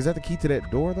 But wait, is that the key to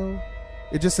that door though?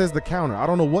 It just says the counter. I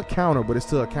don't know what counter, but it's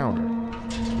still a counter.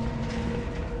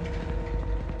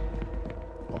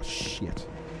 Oh shit.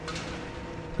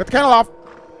 Cut the candle off.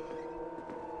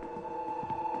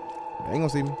 They ain't gonna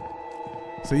see me.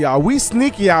 So y'all, we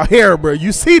sneaky out here, bro.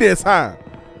 You see this, huh?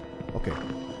 Okay,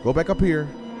 go back up here.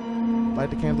 Light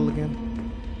the candle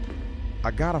again.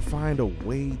 I gotta find a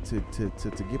way to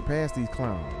get past these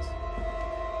clowns.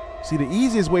 See, the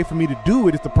easiest way for me to do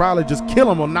it is to probably just kill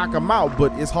them or knock them out,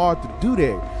 but it's hard to do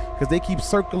that because they keep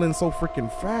circling so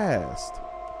freaking fast.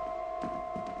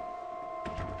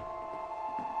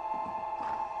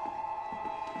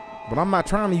 But I'm not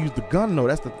trying to use the gun though,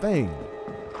 that's the thing.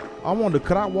 I wonder,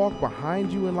 could I walk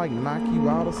behind you and like knock you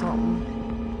out or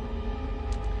something?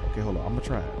 Okay, hold on, I'm gonna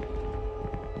try it.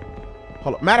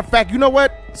 Hold on, matter of fact, you know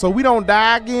what? So we don't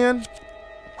die again,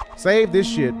 save this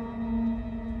shit.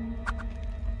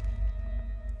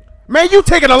 Man, you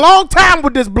taking a long time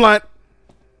with this blunt.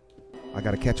 I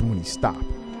gotta catch him when he stops.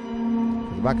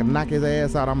 If I can knock his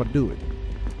ass out, I'm gonna do it.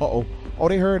 Uh-oh. Oh,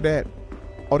 they heard that.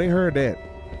 Oh, they heard that.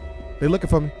 They looking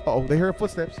for me. Uh-oh, they heard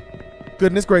footsteps.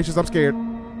 Goodness gracious, I'm scared.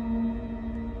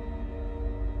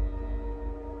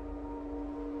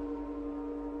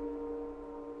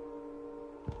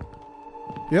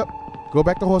 Yep. Go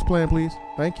back to horse playing, please.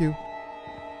 Thank you.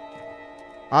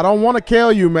 I don't want to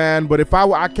kill you, man, but if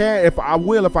I can, if I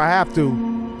will, if I have to.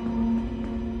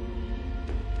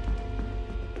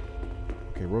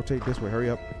 Okay, rotate rotate this way. Hurry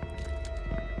up.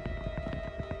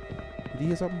 Did he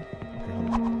hear something? Okay,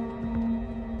 hold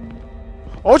on.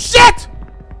 Oh, shit!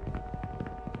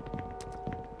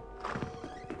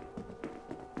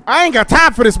 I ain't got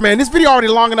time for this, man. This video already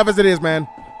long enough as it is, man.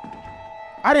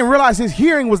 I didn't realize his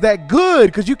hearing was that good,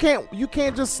 because you can't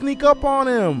just sneak up on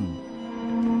him.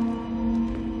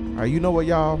 All right, you know what,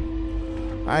 y'all?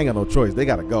 I ain't got no choice. They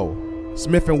gotta go.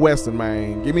 Smith & Wesson,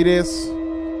 man. Give me this.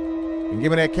 And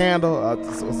give me that candle.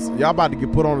 Y'all about to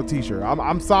get put on a t-shirt.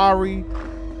 I'm sorry,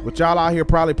 but y'all out here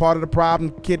probably part of the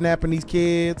problem, kidnapping these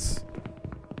kids.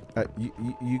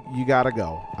 You gotta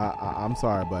go. I'm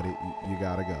sorry, buddy. You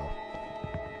gotta go.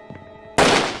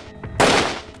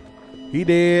 He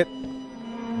did.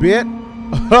 Bit.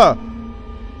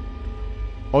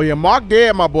 Oh yeah, Mark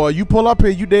dead, my boy. You pull up here,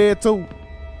 you dead too.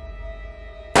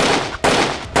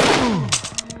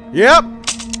 Yep.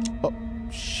 Oh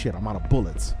shit, I'm out of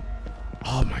bullets.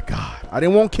 Oh my god. I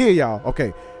didn't want to kill y'all.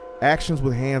 Okay. Actions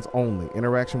with hands only.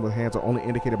 Interaction with hands are only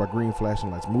indicated by green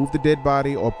flashing lights. Move the dead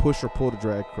body or push or pull to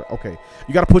drag. Okay.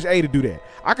 You gotta push A to do that.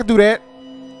 I could do that.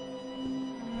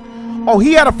 Oh,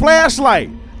 he had a flashlight.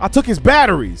 I took his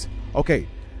batteries. Okay.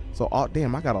 So, oh,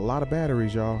 damn, I got a lot of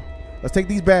batteries, y'all. Let's take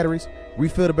these batteries,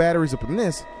 refill the batteries up in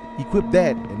this, equip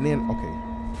that, and then, okay.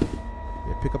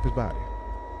 Yeah, pick up his body.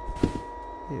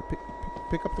 Yeah,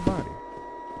 pick up the body.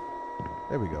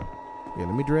 There we go. Yeah,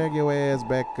 let me drag your ass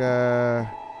back.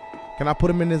 Can I put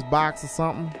him in this box or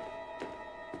something?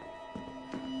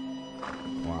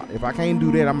 Well, if I can't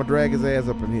do that, I'm going to drag his ass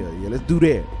up in here. Yeah, let's do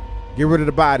that. Get rid of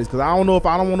the bodies, because I don't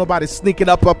want nobody sneaking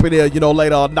up in there, you know,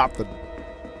 later or nothing.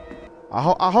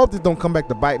 I hope this don't come back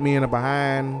to bite me in the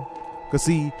behind. Cause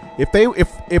see,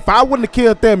 if I wouldn't have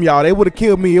killed them, y'all, they would have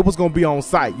killed me. It was gonna be on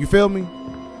sight. You feel me?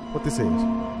 What this is?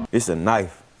 It's a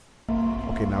knife.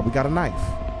 Okay, now we got a knife.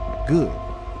 Good.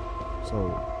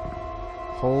 So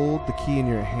hold the key in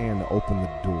your hand to open the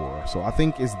door. So I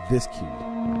think it's this key.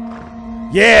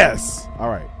 Yes. All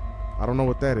right. I don't know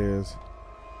what that is.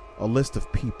 A list of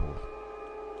people.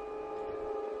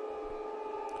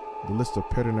 The list of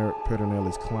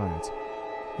Petronelli's clients.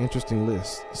 Interesting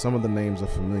list. Some of the names are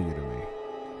familiar to me.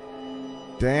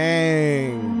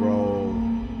 Dang, bro.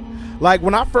 Like,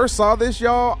 when I first saw this,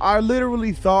 y'all, I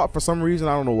literally thought, for some reason,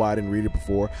 I don't know why I didn't read it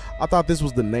before, I thought this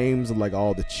was the names of, like,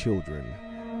 all the children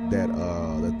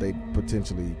that they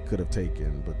potentially could have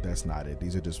taken, but that's not it.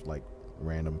 These are just, like,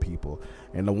 random people.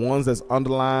 And the ones that's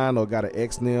underlined or got an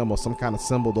X in them or some kind of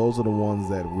symbol, those are the ones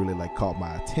that really, like, caught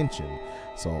my attention.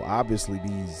 So obviously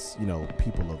these, you know,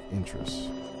 people of interest.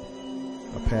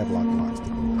 A padlock locks the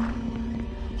door.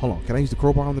 Hold on, can I use the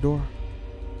crowbar on the door?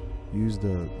 Use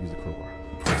the crowbar.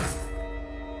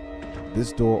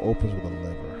 This door opens with a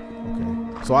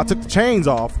lever. Okay. So I took the chains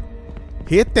off.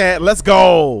 Hit that. Let's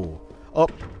go.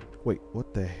 Up. Wait,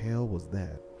 what the hell was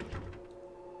that?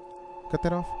 Cut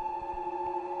that off.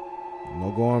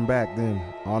 No going back then.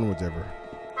 Onwards ever.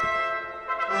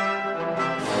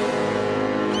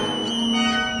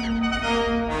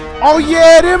 Oh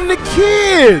yeah, them the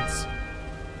kids!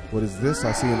 What is this?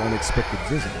 I see an unexpected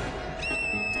visitor.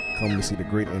 Come to see the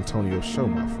great Antonio show,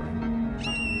 my friend.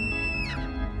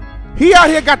 He out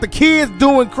here got the kids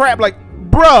doing crap like,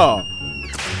 bruh.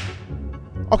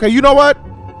 Okay, you know what?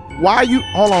 Why you,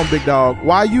 hold on, big dog.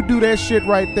 Why you do that shit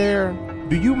right there?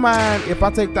 Do you mind if I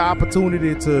take the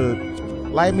opportunity to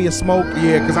light me a smoke?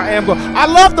 Yeah, because I am going, I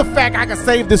love the fact I can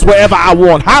save this wherever I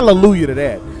want. Hallelujah to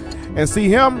that. And see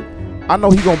him, I know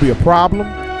he's going to be a problem.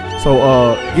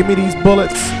 So, give me these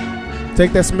bullets.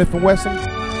 Take that Smith & Wesson.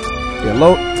 Yeah,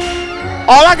 load.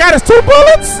 All I got is 2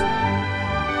 bullets?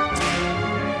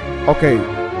 Okay.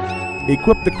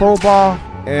 Equip the crowbar.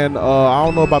 And, I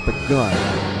don't know about the gun.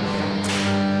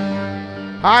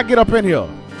 How I get up in here?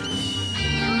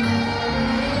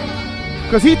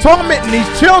 Because he tormenting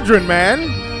these children, man.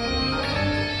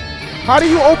 How do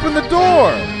you open the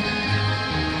door?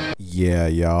 Yeah,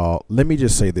 y'all. Let me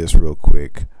just say this real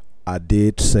quick. I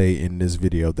did say in this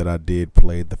video that I did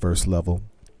play the first level,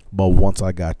 but once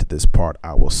I got to this part,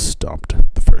 I was stumped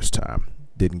the first time.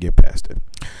 Didn't get past it.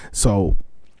 So,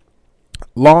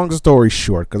 long story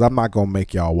short, because I'm not going to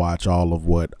make y'all watch all of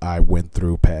what I went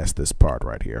through past this part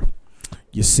right here.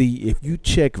 You see, if you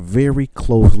check very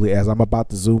closely as I'm about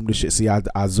to zoom this shit, see, I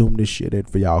zoomed this shit in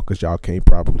for y'all because y'all can't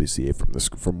probably see it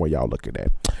from where y'all looking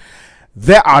at.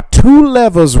 There are 2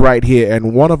 levers right here,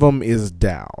 and one of them is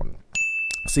down.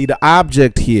 See, the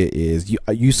object here is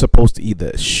you supposed to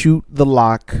either shoot the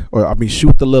lock, or I mean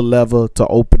shoot the little lever to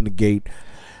open the gate,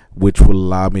 which will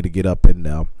allow me to get up in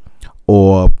there,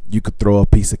 or you could throw a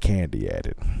piece of candy at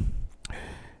it.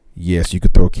 Yes, you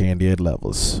could throw candy at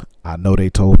levels. I know they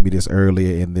told me this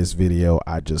earlier in this video.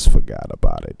 I just forgot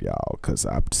about it, y'all, because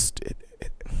I'm just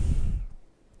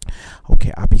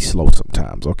okay. I be slow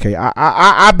sometimes. Okay,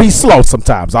 I be slow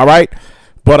sometimes. All right,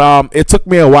 but it took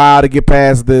me a while to get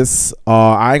past this.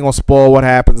 I ain't gonna spoil what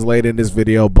happens later in this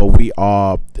video, but we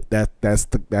are that's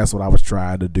what I was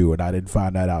trying to do, and I didn't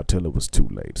find that out till it was too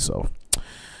late. So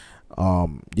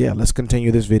yeah, let's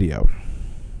continue this video.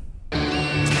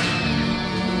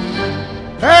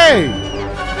 Hey,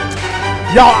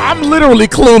 y'all, I'm literally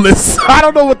clueless. I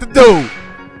don't know what to do.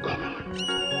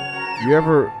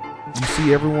 You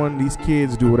see everyone, these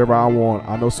kids do whatever I want.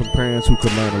 I know some parents who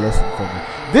could learn a lesson from me.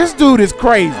 This dude is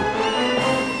crazy.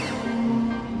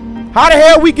 How the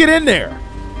hell we get in there?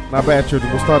 Not bad,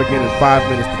 children. We'll start again in 5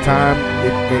 minutes. The time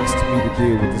it takes me to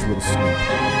deal with this little snoop.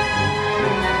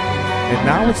 And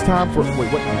now it's time for,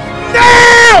 wait, what?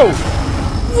 No!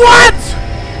 What?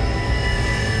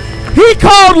 He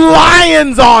called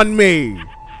lions on me.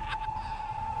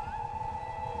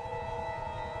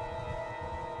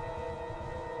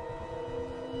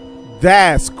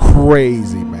 That's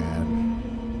crazy, man.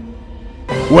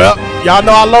 Well, y'all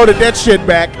know I loaded that shit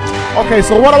back. Okay,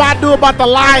 so what do I do about the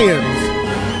lions?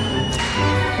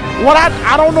 What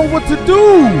I don't know what to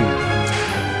do.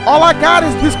 All I got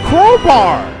is this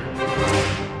crowbar.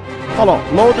 Hold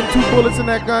on, load them 2 bullets in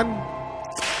that gun.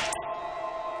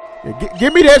 Yeah,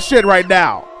 give me that shit right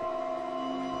now.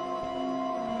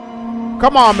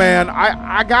 Come on, man.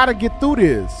 I gotta get through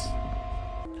this.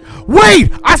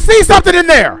 Wait, I see something in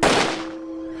there.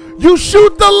 You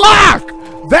shoot the lock.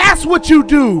 That's what you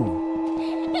do.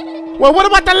 Well, what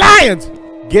about the lions?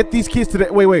 Get these kids to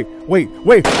the, wait.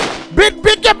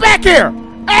 Big, get back here.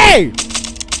 Hey.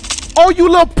 Oh, you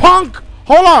little punk.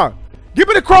 Hold on. Give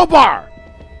me the crowbar.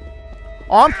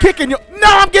 Oh, I'm kicking you. No,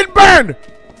 I'm getting burned.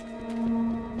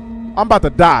 I'm about to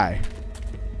die.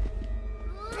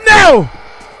 No!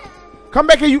 Come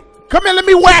back here, you. Come here, let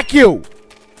me whack you.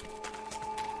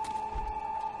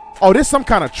 Oh, this some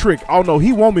kind of trick. Oh, no,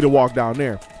 he want me to walk down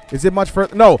there. Is it much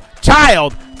further? No.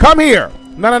 Child, come here.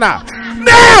 No.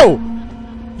 No!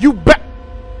 You back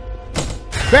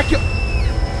you.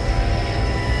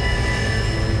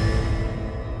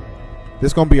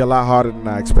 This gonna be a lot harder than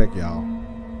I expect, y'all.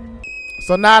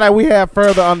 So now that we have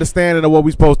further understanding of what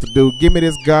we're supposed to do, give me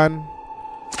this gun.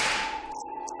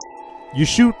 You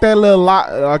shoot that little lot.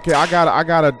 Okay, I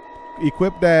gotta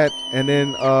equip that, and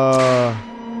then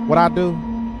what I do?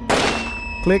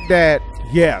 Click that.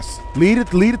 Yes. Lead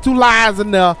it 2 lines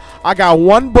in there. I got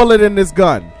 1 bullet in this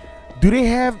gun. Do they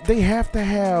have? They have to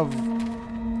have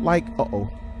like. Oh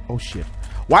shit.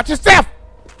 Watch yourself.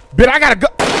 Bitch, I gotta go.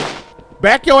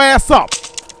 Back your ass up.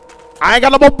 I ain't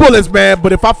got no more bullets, man,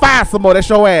 but if I find some more, that's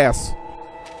your ass.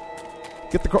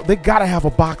 Get the. They gotta have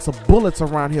a box of bullets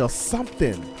around here or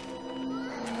something.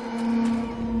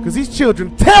 Because these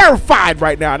children terrified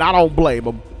right now, and I don't blame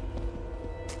them.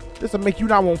 This will make you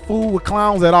not want fool with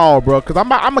clowns at all, bro. Because I'm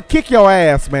going to kick your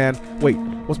ass, man. Wait,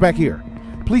 what's back here?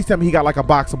 Please tell me he got like a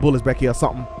box of bullets back here or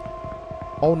something.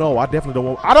 Oh, no, I definitely don't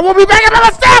want. I don't want to be back up my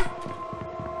stuff.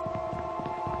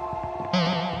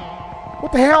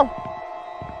 What the hell?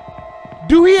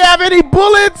 Do he have any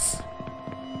bullets?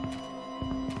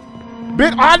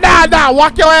 Bitch, nah.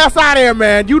 Walk your ass out of here,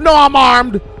 man. You know I'm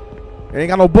armed. Ain't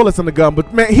got no bullets in the gun,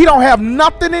 but man, he don't have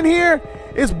nothing in here.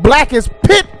 It's black as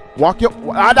pit. Walk your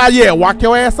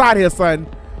ass out here, son.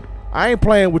 I ain't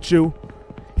playing with you.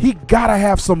 He gotta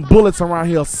have some bullets around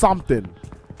here or something.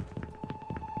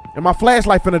 And my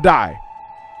flashlight finna die.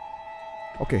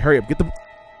 Okay, hurry up.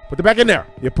 Put it back in there.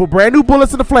 You put brand new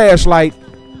bullets in the flashlight.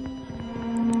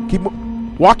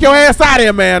 Walk your ass out of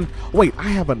here, man. Wait, I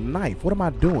have a knife. What am I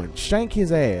doing? Shank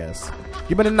his ass.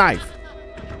 Give me the knife.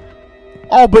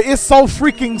 Oh, but it's so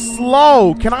freaking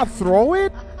slow. Can I throw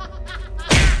it?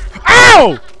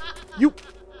 Ow! You.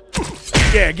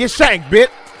 Yeah, get shanked, bitch.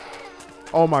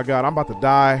 Oh my God, I'm about to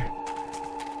die.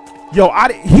 Yo,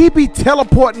 he be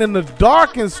teleporting in the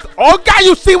dark and oh God,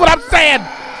 you see what I'm saying?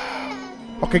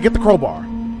 Okay, get the crowbar.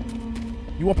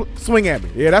 You want to swing at me?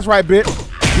 Yeah, that's right, bitch.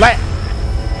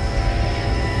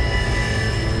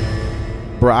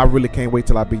 Bro, I really can't wait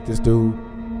till I beat this dude.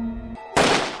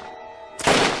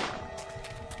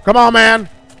 Come on, man.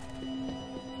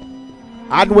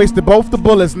 I'd wasted both the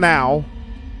bullets now.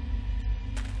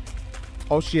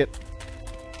 Oh, shit.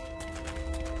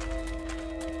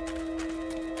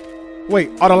 Wait,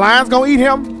 are the lions gonna eat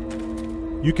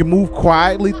him? You can move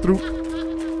quietly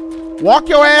through. Walk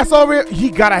your ass over here. He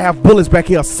gotta have bullets back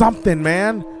here or something,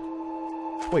 man.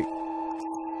 Wait.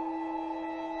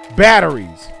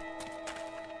 Batteries.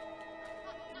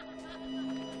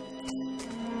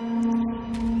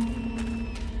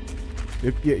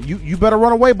 You better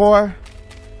run away, boy.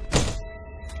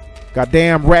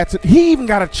 Goddamn rats. He even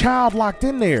got a child locked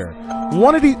in there.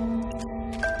 One of these.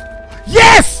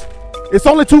 Yes! It's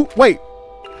only two. Wait.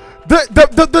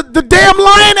 The damn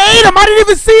lion ate him. I didn't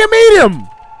even see him eat him.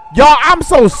 Y'all, I'm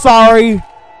so sorry.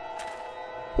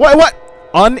 What?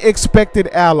 Unexpected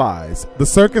allies. The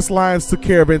circus lions took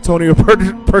care of Antonio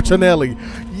Percinelli.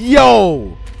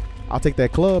 Yo. I'll take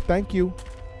that club. Thank you.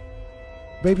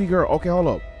 Baby girl. Okay, hold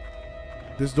up.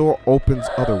 This door opens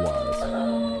otherwise.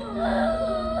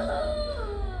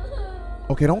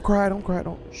 Okay, don't cry. Don't cry.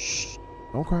 Don't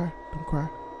cry. Don't cry.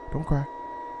 Don't cry.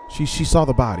 She saw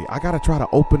the body. I gotta try to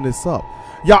open this up.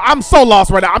 Y'all, I'm so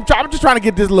lost right now. I'm just trying to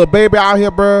get this little baby out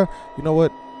here, bro. You know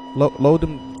what?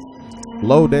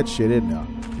 Load that shit in there.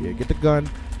 Yeah, get the gun.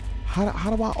 How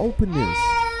do I open this?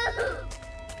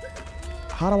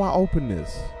 How do I open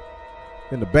this?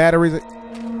 And the batteries.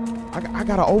 I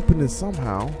gotta open this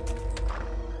somehow.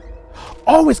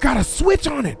 Oh, it's got a switch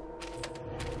on it.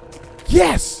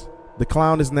 Yes. The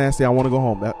clown is nasty. I want to go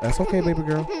home. That's okay, baby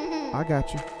girl. I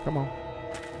got you. Come on.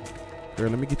 Girl,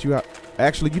 let me get you out.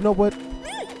 Actually, you know what?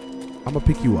 I'm going to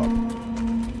pick you up.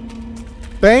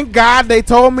 Thank God they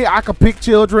told me I could pick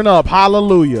children up.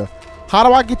 Hallelujah. How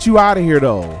do I get you out of here,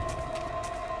 though?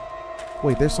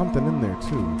 Wait, there's something in there,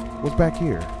 too. What's back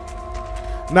here?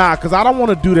 Nah, because I don't want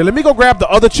to do that. Let me go grab the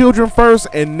other children first,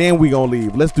 and then we going to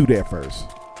leave. Let's do that first.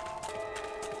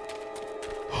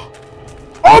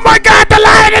 Oh, my God, the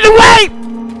lion in the way!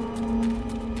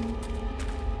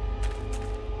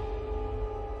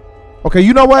 Okay,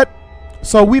 you know what?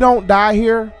 So we don't die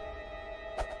here.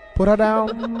 Put her down.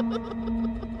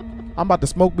 I'm about to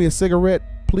smoke me a cigarette,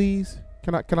 please.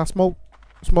 Can I smoke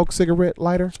cigarette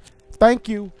lighter? Thank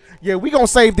you. Yeah, we gonna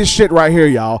save this shit right here,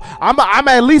 y'all. I'm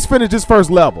at least finish this first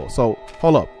level. So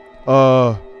hold up.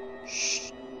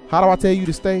 How do I tell you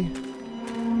to stay?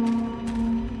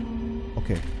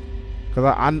 Okay.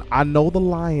 Cause I know the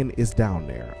lion is down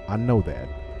there. I know that.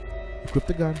 Equip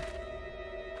the gun.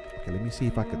 Okay, let me see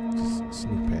if I could just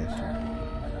sneak past you.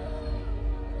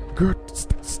 Girl,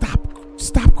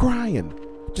 stop crying.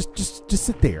 Just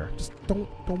sit there. Just don't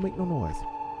make no noise.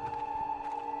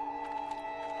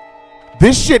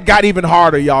 This shit got even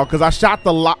harder, y'all, because I shot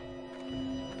the lock.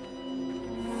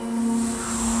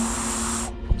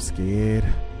 I'm scared.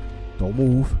 Don't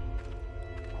move.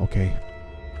 Okay.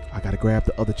 I gotta grab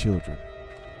the other children.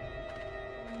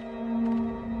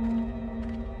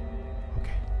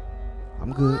 Okay.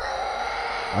 I'm good.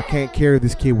 I can't carry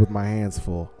this kid with my hands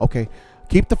full. Okay.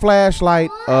 Keep the flashlight.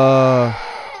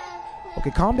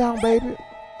 Okay, calm down, baby.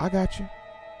 I got you.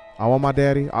 I want my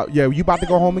daddy. Yeah, you about to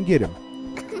go home and get him.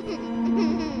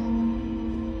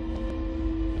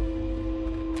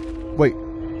 Wait.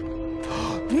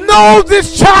 No,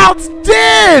 this child's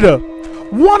dead.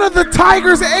 One of the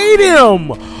tigers ate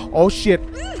him. Oh, shit.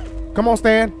 Come on,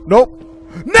 Stan. Nope.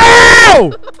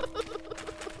 No!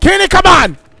 Kenny, come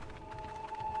on.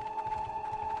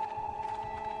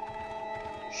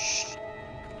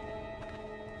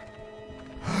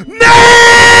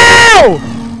 No!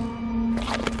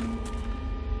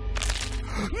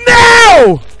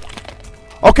 No!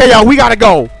 Okay, y'all, we gotta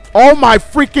go. Oh, my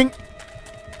freaking...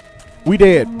 We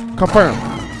dead. Confirm.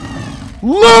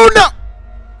 Luna!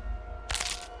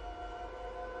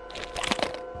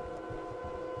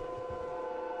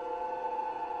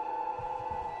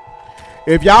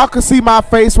 If y'all could see my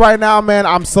face right now, man,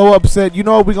 I'm so upset. You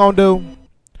know what we gonna do?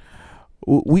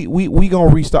 We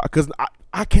gonna restart because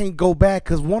I can't go back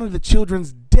because one of the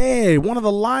children's dead. One of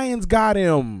the lions got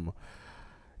him.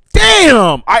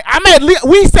 Damn! I'm at least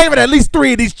we saving at least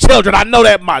 3 of these children. I know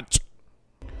that much.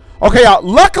 Okay, y'all.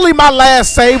 Luckily, my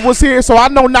last save was here, so I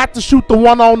know not to shoot the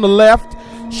one on the left.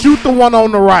 Shoot the one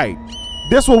on the right.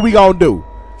 This what we gonna do.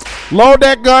 Load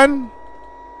that gun.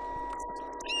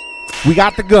 We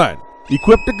got the gun.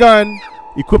 Equip the gun.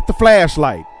 Equip the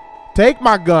flashlight. Take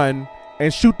my gun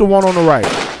and shoot the one on the right.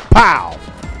 Pow!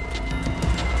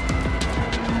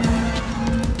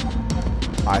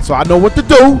 All right, so I know what to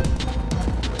do.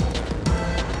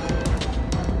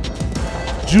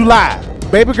 July.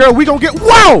 Baby girl, we gonna get...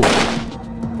 Whoa!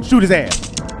 Shoot his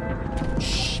ass.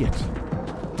 Shit.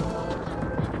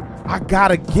 I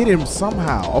gotta get him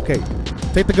somehow. Okay,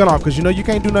 take the gun off because you know you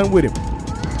can't do nothing with him.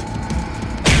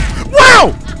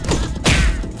 Whoa!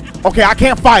 Okay, I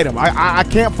can't fight him. I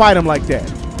can't fight him like that.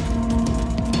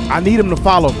 I need him to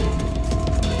follow me.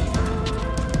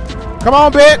 Come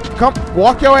on, bitch. Come,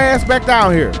 walk your ass back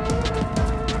down here.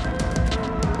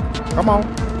 Come on.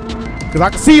 Because I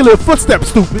can see your little footsteps,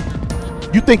 stupid.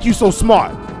 You think you so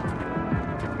smart.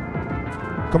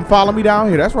 Come follow me down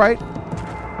here. That's right.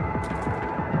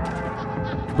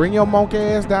 Bring your monk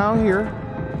ass down here.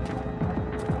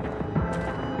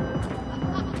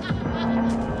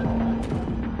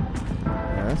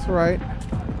 That's right.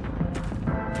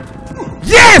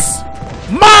 Yes!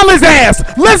 Maul his ass!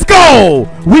 Let's go!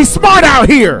 We smart out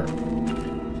here!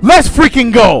 Let's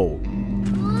freaking go!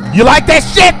 You like that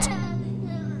shit?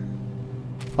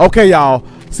 Okay, y'all.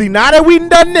 See, now that we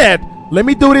done that, let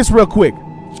me do this real quick.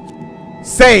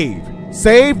 Save.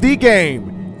 Save the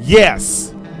game.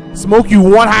 Yes. Smoke you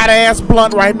one hot ass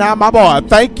blunt right now, my boy.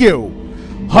 Thank you.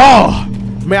 Oh,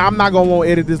 man, I'm not going to want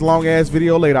to edit this long ass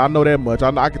video later. I know that much.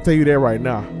 I can tell you that right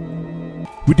now.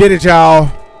 We did it, y'all.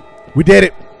 We did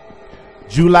it.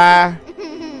 July,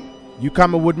 you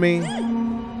coming with me?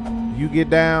 You get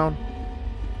down.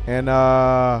 And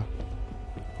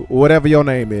whatever your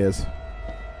name is.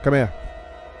 Come here.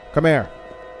 Come here.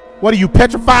 What are you,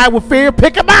 petrified with fear?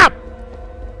 Pick him up.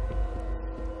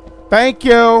 Thank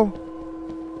you.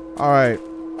 All right.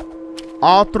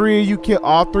 All three of you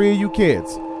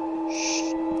kids.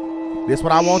 This is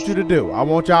what I want you to do. I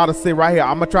want y'all to sit right here.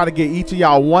 I'm gonna try to get each of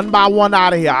y'all one by one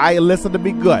out of here. I listen to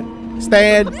me good.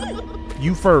 Stan,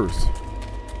 you first.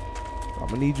 I'm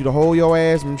gonna need you to hold your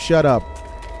ass and shut up.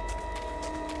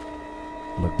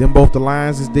 Look, them both the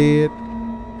lions is dead.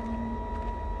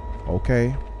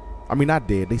 Okay. I mean, not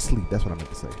dead. They sleep. That's what I meant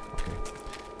to say. Okay.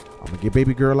 I'm gonna get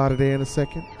baby girl out of there in a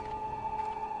second.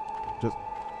 Just,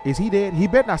 is he dead? He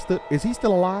better not still. Is he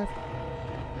still alive?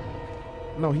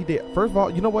 No, he dead. First of all,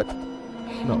 you know what?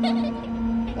 No.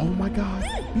 Oh my God.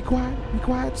 Be quiet. Be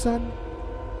quiet, son.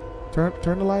 Turn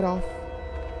the light off.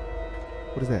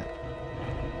 What is that?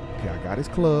 Okay, I got his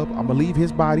club. I'm gonna leave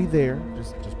his body there.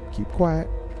 Just keep quiet.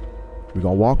 We're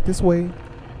gonna walk this way.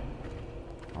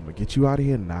 I'm gonna get you out of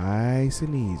here nice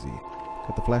and easy.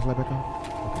 Got the flashlight back on?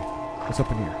 Okay. What's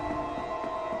up in here?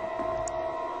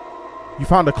 You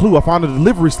found a clue. I found a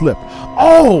delivery slip.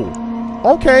 Oh!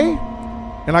 Okay.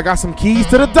 And I got some keys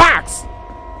to the docks.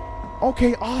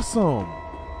 Okay, awesome.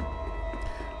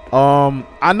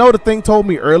 I know the thing told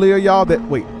me earlier, y'all, that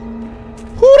wait.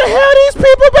 Who the hell are these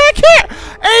people back here?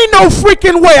 Ain't no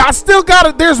freaking way. I still got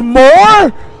it. There's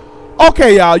more?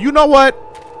 Okay, y'all. You know what?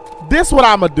 This is what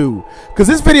I'm gonna do, because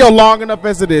this video long enough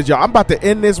as it is, y'all. I'm about to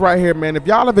end this right here, man. If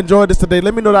y'all have enjoyed this today,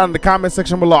 let me know down in the comment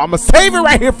section below. I'm gonna save it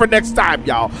right here for next time,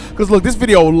 y'all, because look, this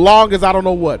video long as I don't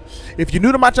know what. If you're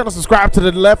new to my channel, subscribe to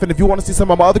the left, and if you want to see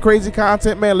some of my other crazy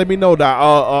content, man, let me know that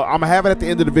I'm gonna have it at the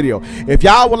end of the video. If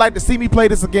y'all would like to see me play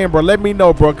this again, bro, let me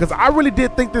know, bro, because I really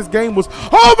did think this game was,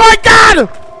 oh my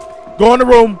God! Go in the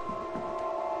room.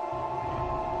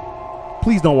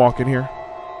 Please don't walk in here.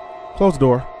 Close the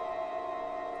door.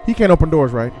 He can't open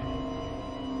doors, right?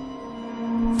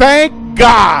 Thank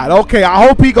God. Okay, I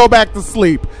hope he go back to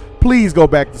sleep. Please go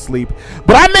back to sleep.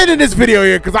 But I'm ending this video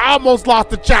here because I almost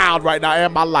lost a child right now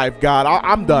in my life, God.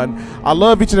 I'm done. I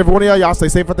love each and every one of y'all. Y'all stay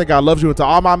safe. I think God loves you. And to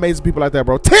all my amazing people like that,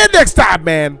 bro. Till next time,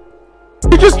 man.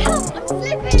 You just...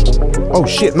 Oh,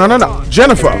 shit. No, no, no.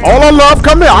 Jennifer, all our love,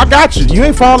 come here. I got you. You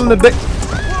ain't falling the day.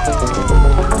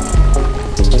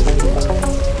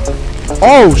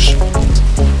 Oh, shit.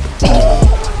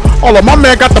 Oh, look, my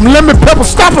man got them lemon pepper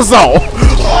stoppers on.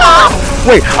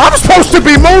 Wait, I'm supposed to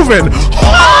be moving.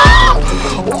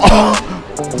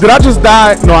 Did I just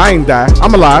die? No, I ain't die.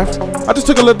 I'm alive. I just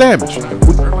took a little damage.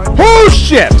 Oh,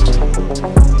 shit.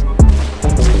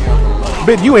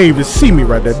 Bet you ain't even see me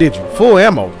right there, did you? Full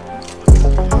ammo.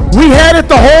 We had it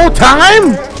the whole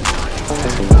time?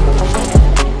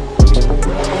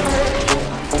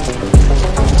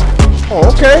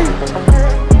 Oh, okay.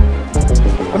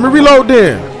 Let me reload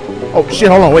then. Oh shit,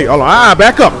 hold on, wait, hold on. Ah,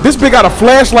 back up. This bitch got a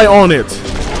flashlight on it.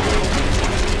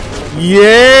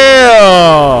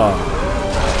 Yeah.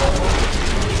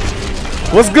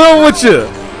 What's good with you?